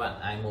họ, các bạn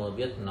ai mua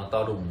biết nó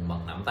to đùng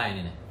bằng nắm tay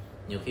này này.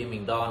 Nhiều khi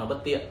mình đo nó bất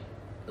tiện,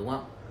 đúng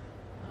không?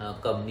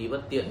 Cầm đi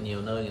bất tiện,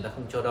 nhiều nơi người ta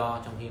không cho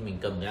đo, trong khi mình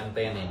cầm cái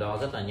anten này đo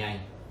rất là nhanh.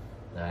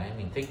 Đấy,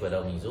 mình thích vào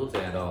đâu mình rút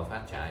ra đo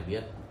phát, chả ai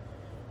biết,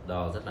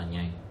 đo rất là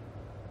nhanh.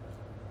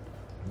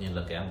 Nên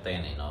là cái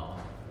anten này nó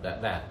đã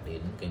đạt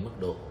đến cái mức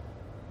độ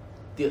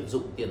tiện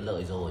dụng, tiện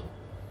lợi rồi.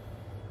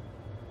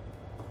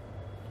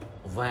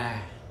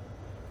 Và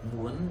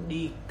muốn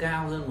đi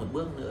cao hơn một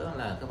bước nữa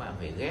là các bạn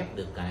phải ghép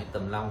được cái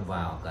tầm long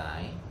vào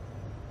cái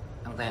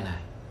anten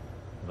này.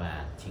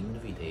 Và chính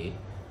vì thế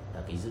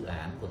là cái dự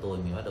án của tôi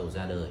mới bắt đầu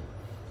ra đời.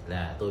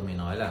 Là tôi mới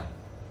nói là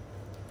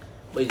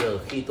bây giờ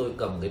khi tôi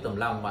cầm cái tầm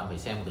long, bạn phải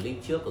xem clip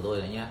trước của tôi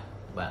đấy nhá.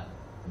 Bạn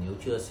nếu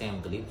chưa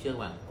xem clip trước,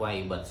 bạn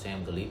quay bật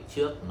xem clip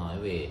trước nói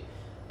về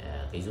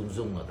cái rung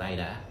rung ở tay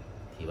đã,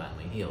 thì bạn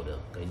mới hiểu được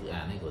cái dự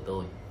án này của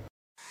tôi.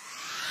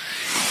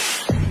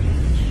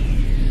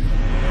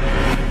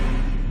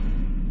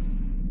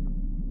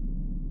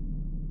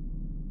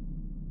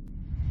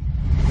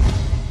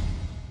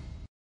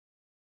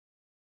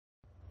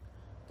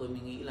 Tôi mới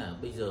nghĩ là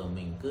bây giờ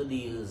mình cứ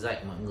đi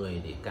dạy mọi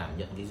người để cảm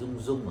nhận cái rung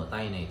rung ở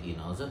tay này thì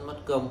nó rất mất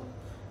công,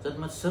 rất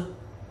mất sức.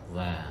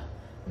 Và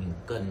mình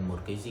cần một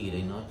cái gì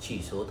đấy nó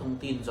chỉ số thông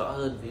tin rõ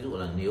hơn. Ví dụ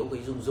là nếu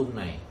cái rung rung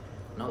này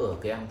nó ở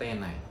cái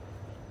anten này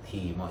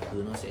thì mọi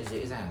thứ nó sẽ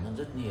dễ dàng hơn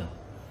rất nhiều.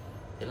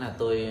 Thế là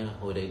tôi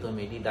hồi đấy tôi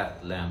mới đi đặt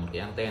là một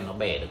cái anten nó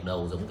bẻ được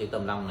đầu giống cái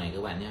tầm long này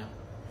các bạn nhé.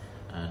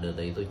 Đợt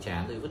đấy tôi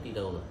chán, tôi vứt đi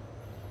đâu rồi.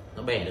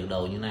 Nó bẻ được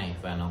đầu như này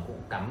và nó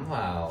cũng cắm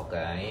vào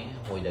cái,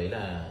 hồi đấy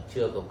là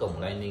chưa có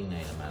cổng Lightning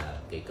này mà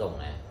cái cổng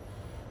này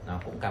nó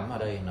cũng cắm vào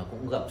đây, nó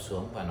cũng gập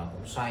xuống và nó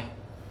cũng xoay.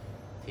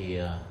 Thì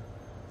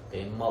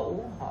cái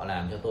mẫu họ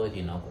làm cho tôi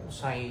thì nó cũng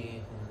xoay,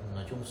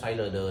 nói chung xoay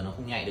lờ đờ, nó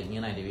không nhạy được như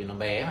này tại vì nó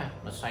bé mà,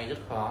 nó xoay rất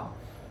khó,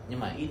 nhưng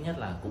mà ít nhất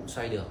là cũng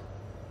xoay được.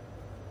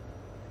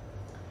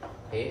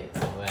 Thế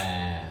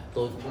và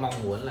tôi cũng mong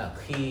muốn là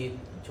khi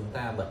chúng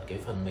ta bật cái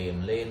phần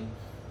mềm lên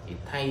thì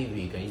thay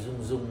vì cái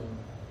rung rung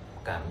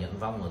cảm nhận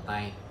vong ở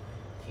tay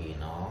thì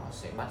nó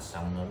sẽ bắt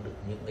sóng, nó được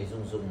những cái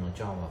rung rung nó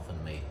cho vào phần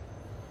mềm.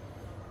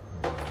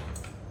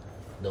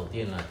 Đầu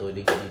tiên là tôi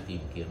định đi tìm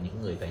kiếm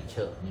những người tài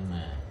trợ, nhưng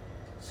mà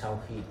sau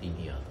khi tìm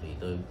hiểu thì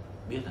tôi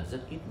biết là rất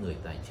ít người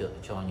tài trợ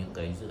cho những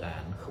cái dự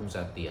án không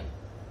ra tiền,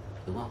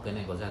 đúng không? Cái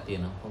này có ra tiền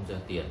không? Không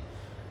ra tiền.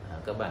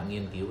 Các bạn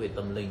nghiên cứu về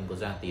tâm linh có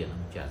ra tiền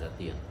không? Chả ra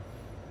tiền.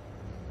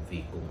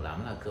 Vì cùng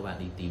lắm là các bạn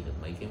đi tìm được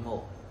mấy cái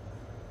mộ,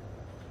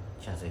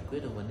 chả giải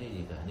quyết được vấn đề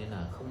gì cả, nên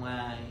là không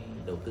ai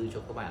đầu tư cho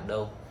các bạn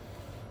đâu,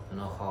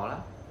 nó khó lắm.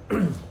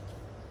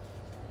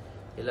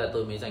 Thế là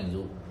tôi mới dành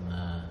dụm,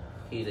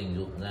 khi dành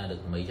dụm ra được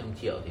mấy trăm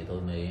triệu thì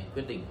tôi mới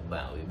quyết định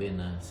bảo với bên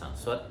sản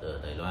xuất ở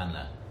Đài Loan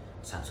là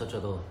sản xuất cho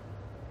tôi.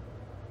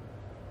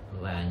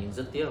 Và nhưng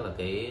rất tiếc là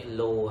cái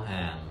lô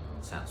hàng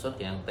sản xuất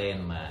cái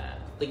anten mà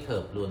tích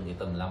hợp luôn cái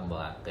tầm long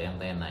vào cái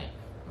anten này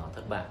nó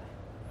thất bại.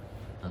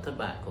 Nó thất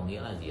bại có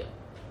nghĩa là gì ạ?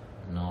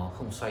 Nó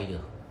không xoay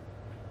được,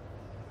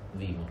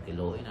 vì một cái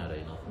lỗi nào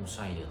đấy nó không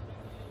xoay được,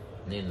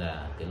 nên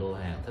là cái lô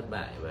hàng thất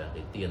bại và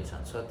cái tiền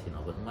sản xuất thì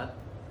nó vẫn mất,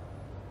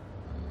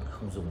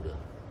 không dùng được,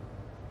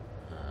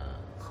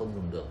 không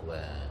dùng được.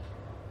 Và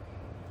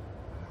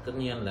tất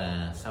nhiên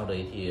là sau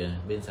đấy thì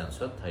bên sản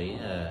xuất thấy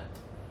là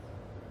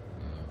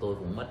tôi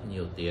cũng mất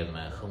nhiều tiền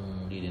mà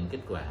không đi đến kết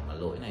quả, mà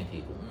lỗi này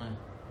thì cũng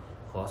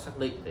khó xác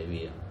định, tại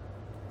vì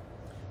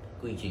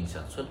quy trình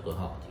sản xuất của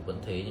họ thì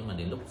vẫn thế, nhưng mà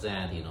đến lúc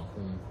ra thì nó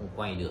không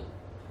quay được.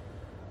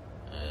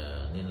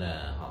 Nên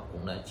là họ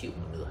cũng đã chịu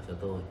một nửa cho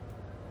tôi,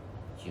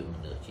 chịu một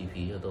nửa chi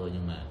phí cho tôi,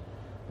 nhưng mà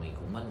mình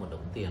cũng mất một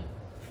đống tiền,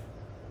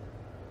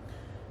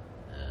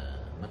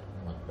 mất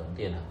một đống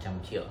tiền hàng trăm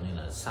triệu. Nên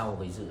là sau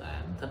cái dự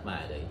án thất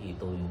bại đấy thì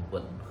tôi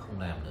vẫn không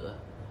làm nữa.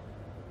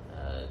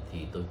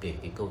 Thì tôi kể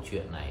cái câu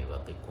chuyện này và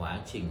cái quá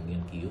trình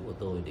nghiên cứu của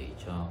tôi để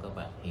cho các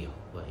bạn hiểu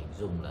và hình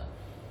dung là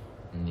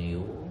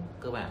nếu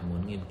các bạn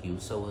muốn nghiên cứu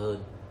sâu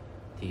hơn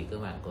thì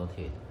các bạn có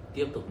thể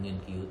tiếp tục nghiên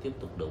cứu, tiếp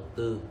tục đầu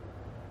tư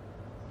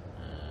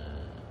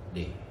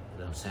để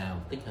làm sao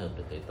tích hợp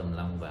được cái tầm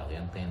long vào cái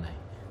anten này,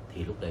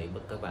 thì lúc đấy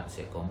các bạn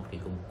sẽ có một cái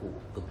công cụ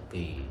cực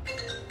kỳ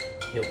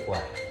hiệu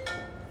quả.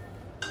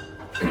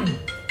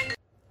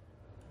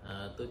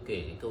 Tôi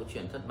kể cái câu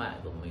chuyện thất bại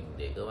của mình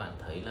để các bạn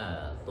thấy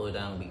là tôi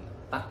đang bị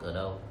tắc ở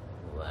đâu.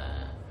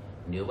 Và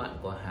nếu bạn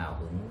có hào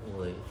hứng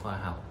với khoa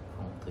học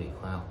phong thủy,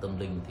 khoa học tâm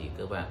linh, thì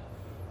các bạn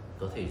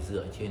có thể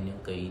dựa trên những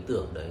cái ý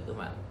tưởng đấy các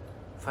bạn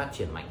phát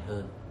triển mạnh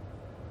hơn,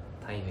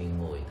 thay vì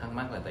ngồi thắc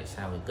mắc là tại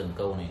sao cái cần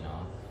câu này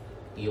nó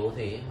yếu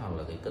thế, hoặc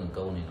là cái cần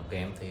câu này nó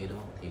kém thế, đúng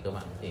không? Thì các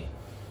bạn có thể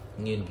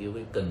nghiên cứu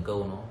cái cần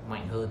câu nó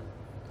mạnh hơn,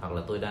 hoặc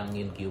là tôi đang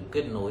nghiên cứu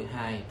kết nối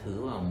hai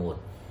thứ vào một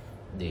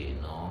để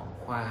nó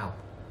khoa học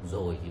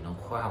rồi thì nó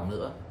khoa học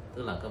nữa.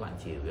 Tức là các bạn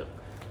chỉ việc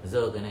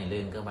giơ cái này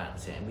lên, các bạn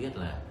sẽ biết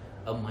là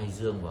âm hay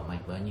dương và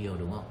mạch bao nhiêu,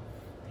 đúng không?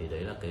 Thì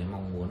đấy là cái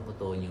mong muốn của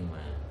tôi, nhưng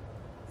mà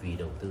vì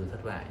đầu tư thất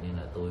bại nên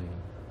là tôi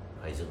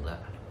phải dừng lại.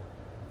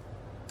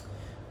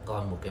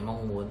 Còn một cái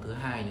mong muốn thứ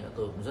hai nữa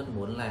tôi cũng rất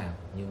muốn làm,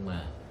 nhưng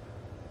mà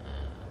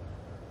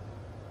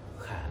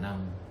khả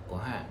năng có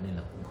hạn nên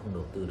là cũng không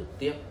đầu tư được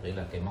tiếp. Đấy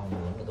là cái mong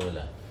muốn của tôi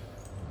là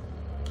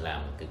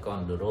làm cái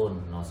con drone,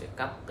 nó sẽ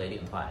cắp cái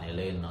điện thoại này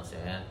lên,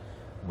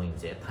 mình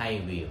sẽ thay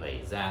vì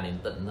phải ra đến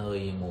tận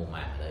nơi mồ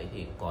mả đấy,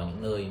 thì có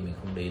những nơi mình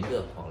không đến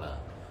được hoặc là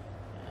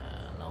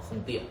nó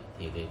không tiện,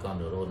 thì cái con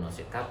drone nó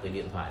sẽ cắp cái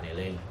điện thoại này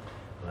lên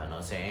và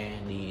nó sẽ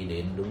đi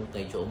đến đúng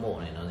cái chỗ mộ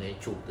này, nó sẽ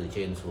chụp từ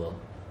trên xuống,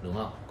 đúng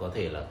không? Có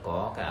thể là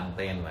có cả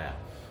anten và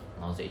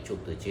nó sẽ chụp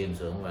từ trên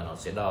xuống, và nó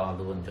sẽ đo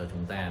luôn cho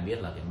chúng ta biết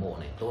là cái mộ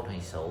này tốt hay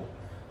xấu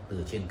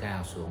từ trên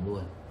cao xuống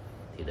luôn.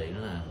 Thì đấy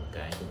là một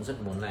cái cũng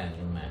rất muốn làm,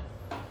 nhưng mà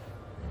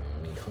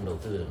mình không đầu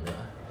tư được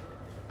nữa.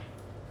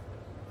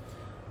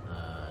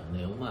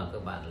 Nếu mà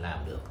các bạn làm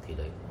được thì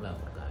đấy cũng là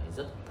một cái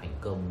rất thành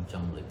công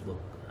trong lĩnh vực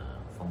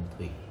phong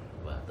thủy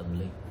và tâm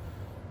linh.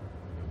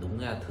 Đúng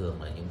ra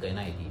thường là những cái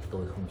này thì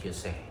tôi không chia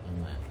sẻ,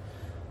 nhưng mà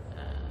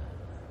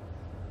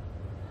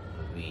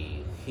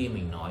vì khi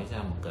mình nói ra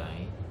một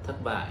cái thất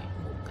bại,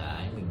 một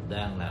cái mình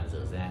đang làm dở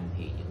dang,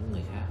 thì những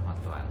người khác hoàn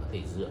toàn có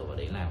thể dựa vào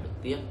đấy làm được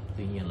tiếp.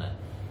 Tuy nhiên là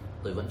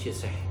tôi vẫn chia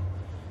sẻ,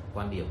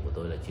 quan điểm của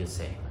tôi là chia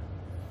sẻ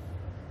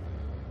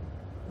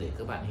để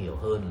các bạn hiểu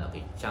hơn là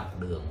cái chặng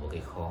đường và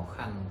cái khó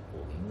khăn của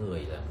cái người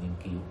làm nghiên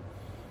cứu.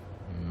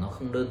 Nó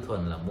không đơn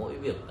thuần là mỗi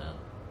việc là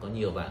có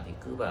nhiều bạn thì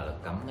cứ bảo là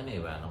cắm cái này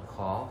vào nó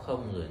khó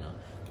không, rồi nó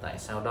tại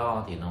sao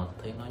đo thì nó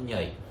thấy nó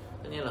nhảy,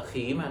 tất nhiên là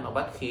khí mà, nó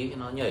bắt khí thì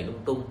nó nhảy lung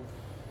tung.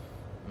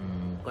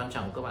 Quan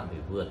trọng các bạn phải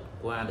vượt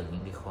qua được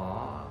những cái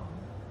khó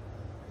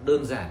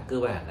đơn giản cơ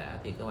bản đã,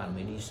 thì các bạn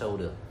mới đi sâu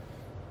được.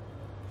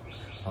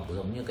 Hoặc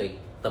giống như cái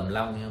tầm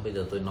long nhá, bây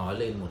giờ tôi nói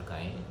lên một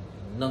cái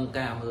nâng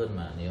cao hơn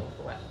mà nếu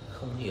các bạn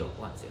không hiểu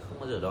các bạn sẽ không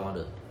bao giờ đo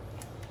được.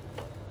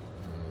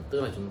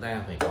 Tức là chúng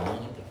ta phải có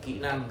những cái kỹ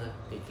năng thôi,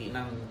 cái kỹ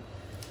năng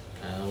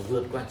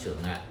vượt qua trở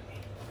ngại.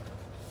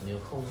 Nếu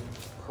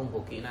không có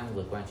kỹ năng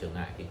vượt qua trở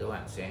ngại thì các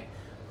bạn sẽ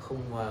không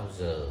bao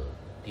giờ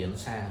tiến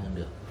xa hơn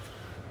được.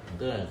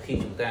 Tức là khi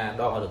chúng ta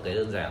đo được cái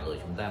đơn giản rồi,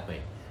 chúng ta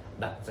phải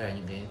đặt ra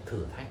những cái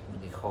thử thách,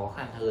 những cái khó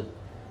khăn hơn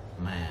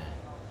mà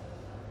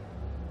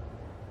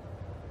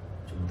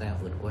chúng ta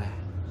vượt qua.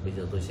 Bây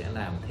giờ tôi sẽ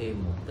làm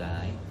thêm một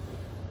cái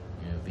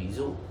ví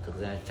dụ.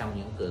 Thực ra trong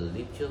những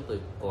clip trước tôi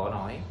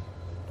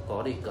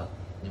có đề cập,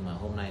 nhưng mà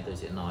hôm nay tôi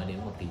sẽ nói đến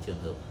một cái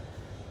trường hợp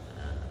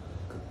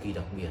cực kỳ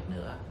đặc biệt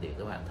nữa, để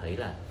các bạn thấy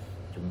là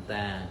chúng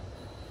ta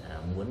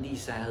muốn đi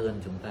xa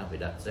hơn, chúng ta phải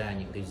đặt ra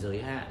những cái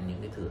giới hạn, những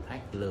cái thử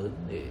thách lớn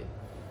để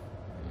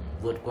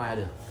vượt qua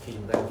được. Khi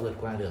chúng ta vượt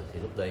qua được thì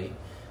lúc đấy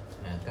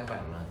các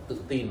bạn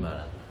tự tin vào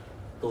là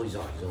tôi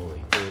giỏi rồi,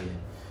 tôi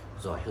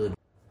giỏi hơn.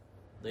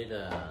 Đây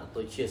là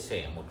tôi chia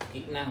sẻ một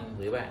kỹ năng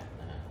với bạn,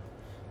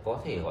 có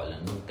thể gọi là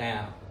nâng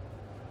cao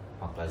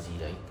hoặc là gì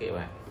đấy các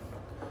bạn.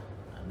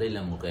 Đây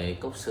là một cái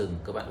cốc sừng,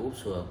 các bạn úp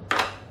xuống,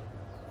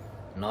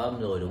 nó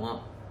âm rồi đúng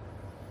không?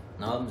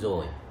 Nó âm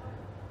rồi.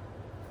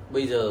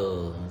 Bây giờ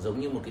giống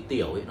như một cái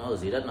tiểu ấy, nó ở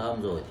dưới đất nó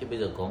âm rồi, thì bây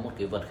giờ có một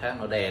cái vật khác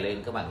nó đè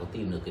lên, các bạn có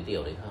tìm được cái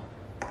tiểu đấy không?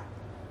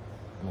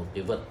 Một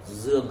cái vật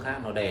dương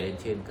khác nó đè lên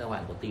trên, các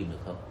bạn có tìm được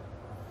không?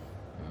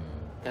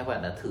 Các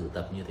bạn đã thử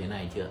tập như thế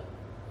này chưa?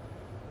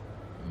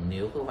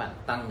 Nếu các bạn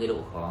tăng cái độ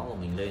khó của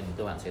mình lên thì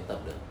các bạn sẽ tập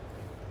được.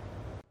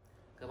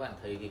 Các bạn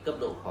thấy cái cấp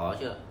độ khó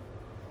chưa?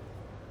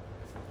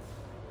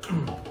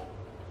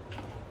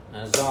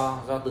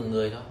 Do từng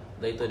người thôi.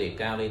 Đây tôi để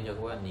cao lên cho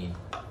các bạn nhìn.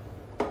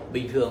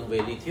 Bình thường về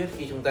lý thuyết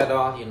khi chúng ta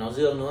đo thì nó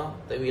dương đúng không?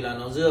 Tại vì là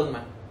nó dương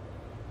mà.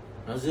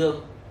 Nó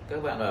dương.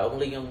 Các bạn bảo ông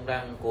Linh ông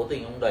đang cố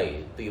tình ông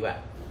đẩy, tùy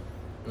bạn.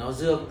 Nó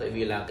dương tại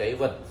vì là cái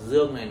vật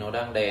dương này nó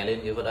đang đè lên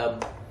cái vật âm.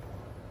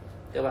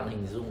 Các bạn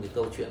hình dung cái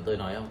câu chuyện tôi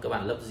nói không? Các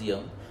bạn lấp giếng.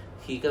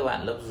 Khi các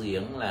bạn lấp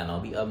giếng là nó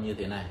bị âm như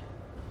thế này.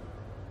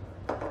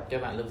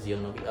 Các bạn lấp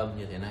giếng nó bị âm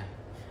như thế này.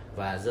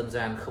 Và dân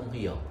gian không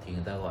hiểu thì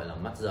người ta gọi là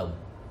mắt rồng,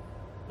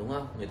 đúng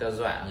không? Người ta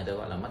dọa, người ta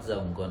gọi là mắt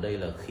rồng. Còn đây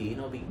là khí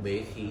nó bị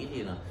bế khí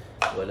thì nó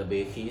gọi là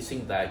bế khí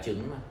sinh tài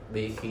chứng mà.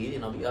 Bế khí thì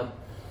nó bị âm.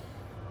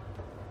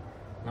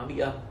 Nó bị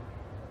âm.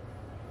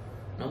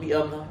 Nó bị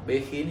âm thôi, bế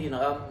khí thì nó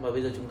âm. Và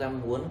bây giờ chúng ta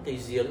muốn cái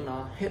giếng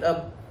nó hết âm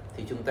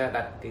thì chúng ta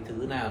đặt cái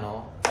thứ nào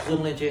nó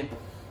dương lên trên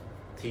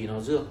thì nó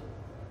dương.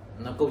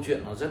 Câu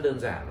chuyện nó rất đơn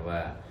giản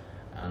và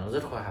nó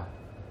rất khoa học,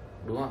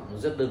 đúng không? Nó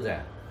rất đơn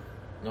giản,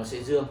 nó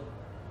sẽ dương.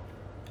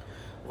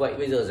 Vậy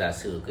bây giờ giả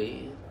sử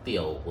cái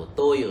tiểu của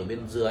tôi ở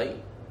bên dưới,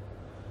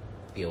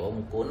 tiểu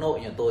ông cố nội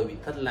nhà tôi bị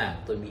thất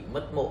lạc, tôi bị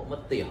mất mộ mất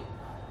tiểu,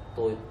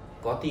 tôi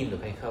có tìm được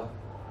hay không?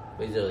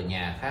 Bây giờ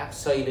nhà khác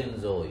xây lên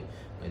rồi,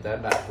 người ta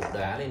đặt cục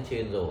đá lên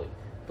trên rồi,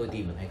 tôi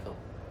tìm được hay không?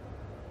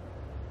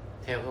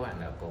 Theo các bạn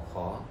là có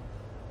khó?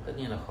 Tất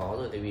nhiên là khó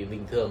rồi, tại vì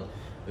bình thường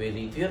về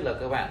lý thuyết là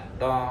các bạn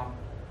đo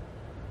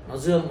nó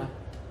dương mà,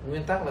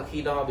 nguyên tắc là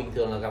khi đo bình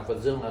thường là gặp vật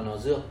dương là nó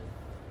dương.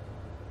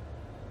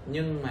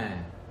 Nhưng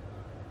mà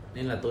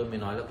nên là tôi mới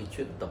nói là cái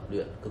chuyện tập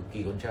luyện cực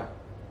kỳ quan trọng.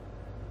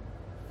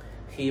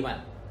 Khi bạn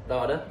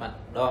đo đất, bạn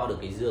đo được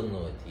cái dương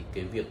rồi thì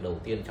cái việc đầu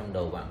tiên trong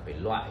đầu bạn phải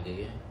loại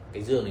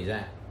cái dương này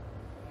ra.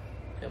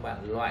 Các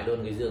bạn loại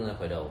luôn cái dương ra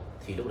khỏi đầu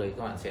thì lúc đấy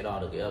các bạn sẽ đo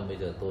được cái âm. Bây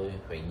giờ tôi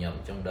phải nhầm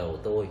trong đầu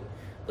tôi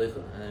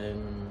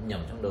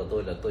nhầm trong đầu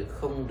tôi là tôi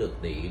không được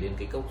để ý đến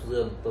cái cốc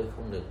dương, tôi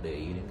không được để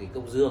ý đến cái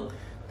cốc dương,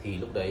 thì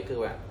lúc đấy các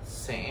bạn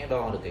sẽ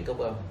đo được cái cốc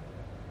âm,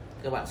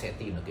 các bạn sẽ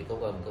tìm được cái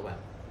cốc âm. Các bạn,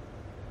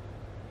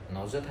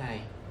 nó rất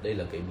hay. Đây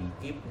là cái bí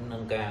kíp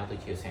nâng cao tôi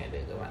chia sẻ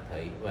để các bạn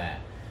thấy.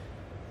 Và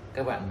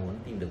các bạn muốn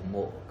tìm được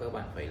mộ, các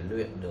bạn phải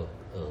luyện được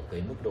ở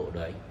cái mức độ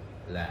đấy,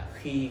 là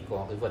khi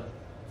có cái vật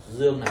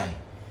dương này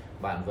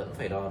bạn vẫn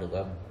phải đo được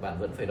âm, bạn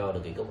vẫn phải đo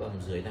được cái cốc âm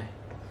dưới này,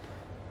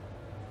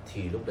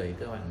 thì lúc đấy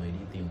các bạn mới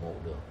đi tìm mộ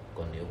được.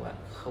 Còn nếu bạn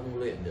không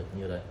luyện được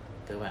như vậy,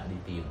 các bạn đi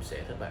tìm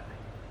sẽ thất bại.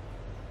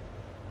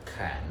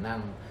 Khả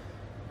năng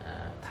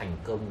thành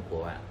công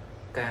của bạn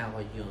cao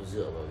bao nhiêu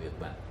dựa vào việc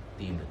bạn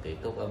tìm được cái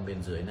cốc âm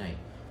bên dưới này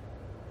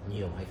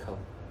nhiều hay không.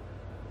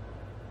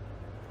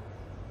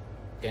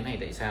 Cái này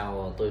tại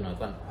sao tôi nói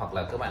con, hoặc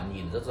là các bạn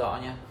nhìn rất rõ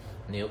nhé.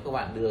 Nếu các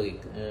bạn đưa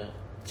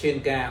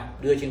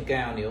trên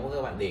cao, nếu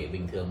các bạn để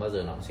bình thường bao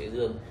giờ nó cũng sẽ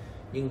dương.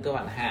 Nhưng các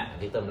bạn hạ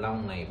cái tầm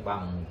long này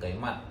bằng cái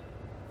mặt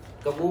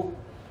cốc bút,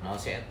 nó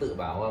sẽ tự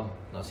báo âm,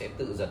 nó sẽ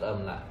tự giật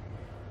âm lại.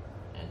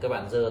 Các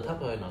bạn dơ thấp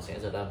thôi nó sẽ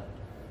giật âm,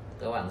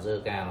 các bạn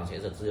dơ cao nó sẽ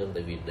giật dương.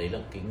 Tại vì đấy là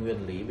cái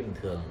nguyên lý bình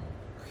thường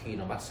khi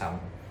nó bắt sóng,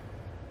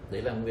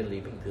 đấy là nguyên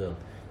lý bình thường.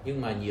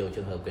 Nhưng mà nhiều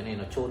trường hợp cái này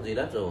nó chôn dưới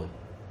đất rồi,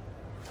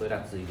 tôi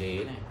đặt dưới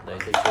ghế này, đấy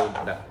tôi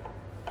chôn đặt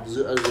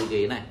giữa dưới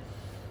ghế này,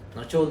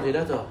 nó chôn dưới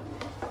đất rồi,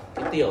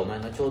 cái tiểu mà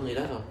nó chôn dưới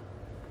đất rồi,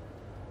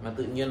 mà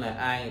tự nhiên là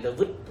ai người ta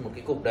vứt một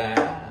cái cục đá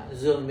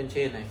dương bên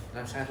trên này,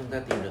 làm sao chúng ta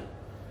tìm được?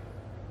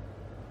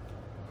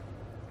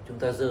 Chúng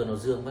ta dơ nó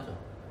dương mất rồi,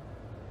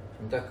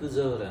 chúng ta cứ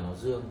dơ là nó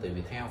dương, tại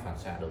vì theo phản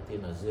xạ đầu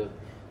tiên là dương.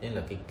 Nên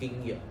là cái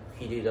kinh nghiệm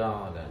khi đi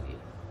đo là gì?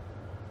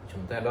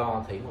 Chúng ta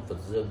đo thấy một vật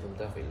dương, chúng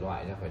ta phải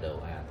loại ra khỏi đầu,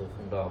 tôi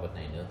không đo vật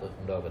này nữa, tôi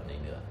không đo vật này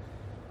nữa.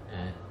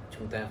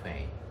 Chúng ta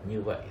phải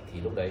như vậy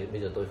thì lúc đấy,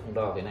 bây giờ tôi không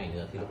đo cái này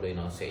nữa thì lúc đấy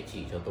nó sẽ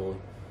chỉ cho tôi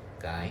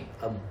cái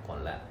âm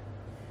còn lại.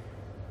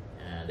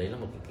 Đấy là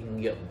một cái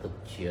kinh nghiệm thực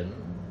chiến.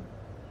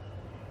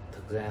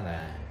 Thực ra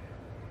là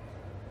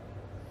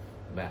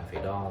bạn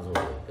phải đo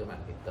rồi, các bạn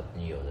phải tập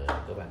nhiều rồi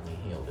các bạn mới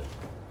hiểu được.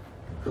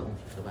 Không,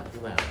 các bạn cứ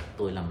bảo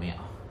tôi làm mẹo.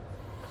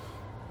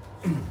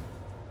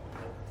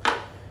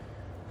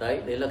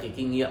 Đấy là cái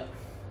kinh nghiệm.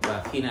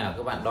 Và khi nào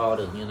các bạn đo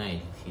được như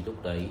này thì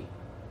lúc đấy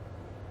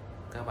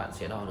các bạn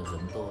sẽ đo được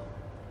giống tôi.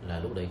 Là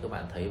lúc đấy các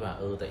bạn thấy và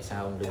tại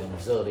sao ông Đinh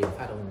giơ lên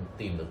phát ông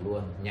tìm được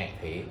luôn, nhạy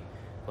thế.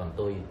 Còn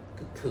tôi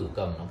cứ thử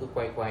cầm nó cứ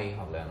quay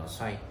hoặc là nó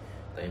xoay.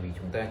 Tại vì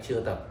chúng ta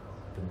chưa tập,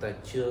 chúng ta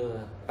chưa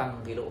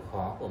tăng cái độ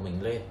khó của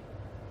mình lên,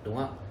 đúng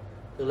không?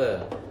 Tức là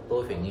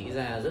tôi phải nghĩ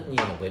ra rất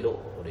nhiều cái độ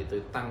để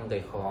tôi tăng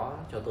cái khó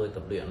cho tôi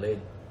tập luyện lên.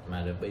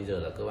 Mà bây giờ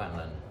là các bạn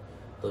là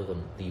tôi còn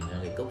tìm ra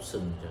cái cốc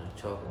sừng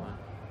cho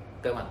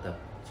các bạn tập.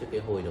 Chứ cái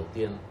hồi đầu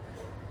tiên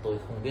tôi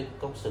không biết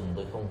cốc sừng,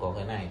 tôi không có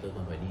cái này, tôi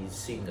còn phải đi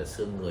xin cả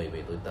xương người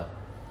về tôi tập.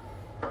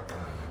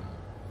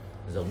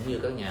 Giống như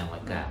các nhà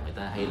ngoại cảm người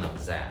ta hay làm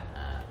giả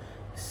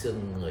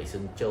xương người,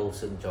 xương trâu,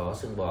 xương chó,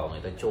 xương bò người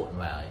ta trộn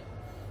vào ấy.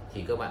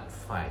 Thì các bạn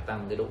phải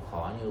tăng cái độ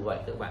khó như vậy.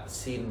 Các bạn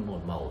xin một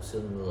mẩu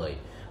xương người,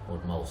 một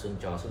mẩu xương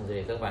chó, xương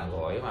dê, các bạn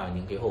gói vào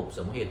những cái hộp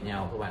giống hệt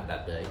nhau, các bạn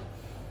đặt đấy.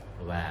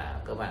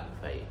 Và các bạn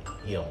phải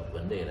hiểu một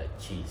vấn đề là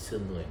chỉ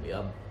xương người mới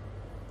âm.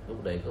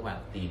 Lúc đấy các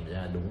bạn tìm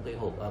ra đúng cái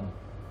hộp âm.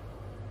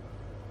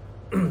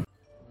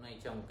 Hôm nay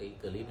trong cái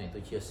clip này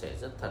tôi chia sẻ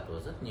rất thật và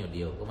rất nhiều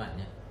điều các bạn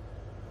nhé.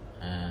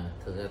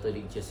 Thực ra tôi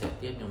định chia sẻ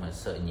tiếp nhưng mà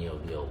sợ nhiều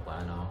điều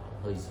quá nó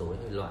hơi rối,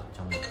 hơi loạn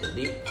trong một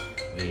clip.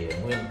 Vì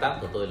nguyên tắc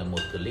của tôi là một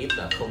clip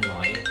là không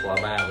nói quá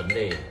 3 vấn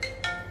đề.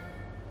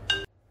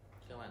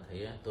 Các bạn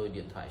thấy tôi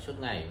điện thoại suốt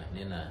ngày mà,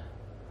 nên là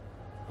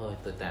thôi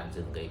tôi tạm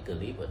dừng cái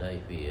clip ở đây.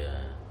 Vì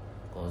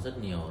có rất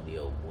nhiều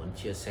điều muốn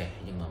chia sẻ,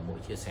 nhưng mà mỗi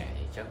chia sẻ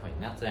thì chắc phải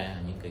ngắt ra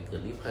những cái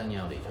clip khác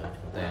nhau để cho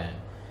chúng ta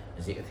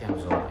dễ theo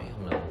dõi,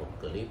 không là một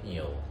clip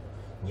nhiều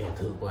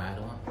thứ quá,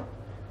 đúng không?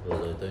 Vừa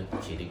rồi tôi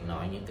chỉ định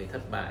nói những cái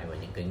thất bại và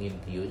những cái nghiên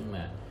cứu, nhưng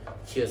mà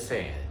chia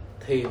sẻ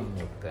thêm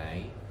một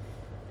cái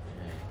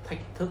thách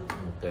thức,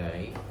 một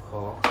cái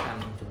khó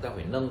khăn. Chúng ta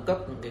phải nâng cấp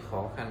những cái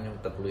khó khăn trong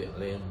tập luyện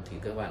lên thì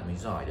các bạn mới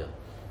giỏi được.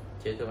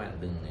 Chứ các bạn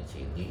đừng chỉ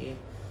nghĩ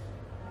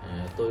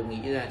tôi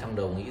nghĩ ra trong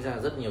đầu nghĩ ra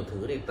rất nhiều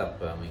thứ để tập,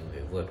 và mình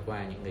phải vượt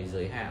qua những cái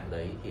giới hạn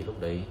đấy, thì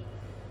lúc đấy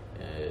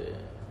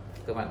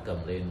các bạn cầm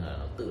lên là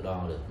nó tự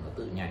đo được, nó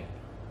tự nhảy.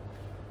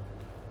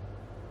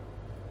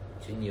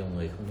 Chứ nhiều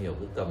người không hiểu,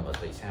 cứ cầm ở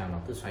tại sao nó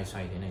cứ xoay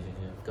xoay thế này,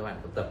 các bạn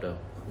có tập đâu,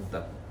 không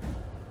tập.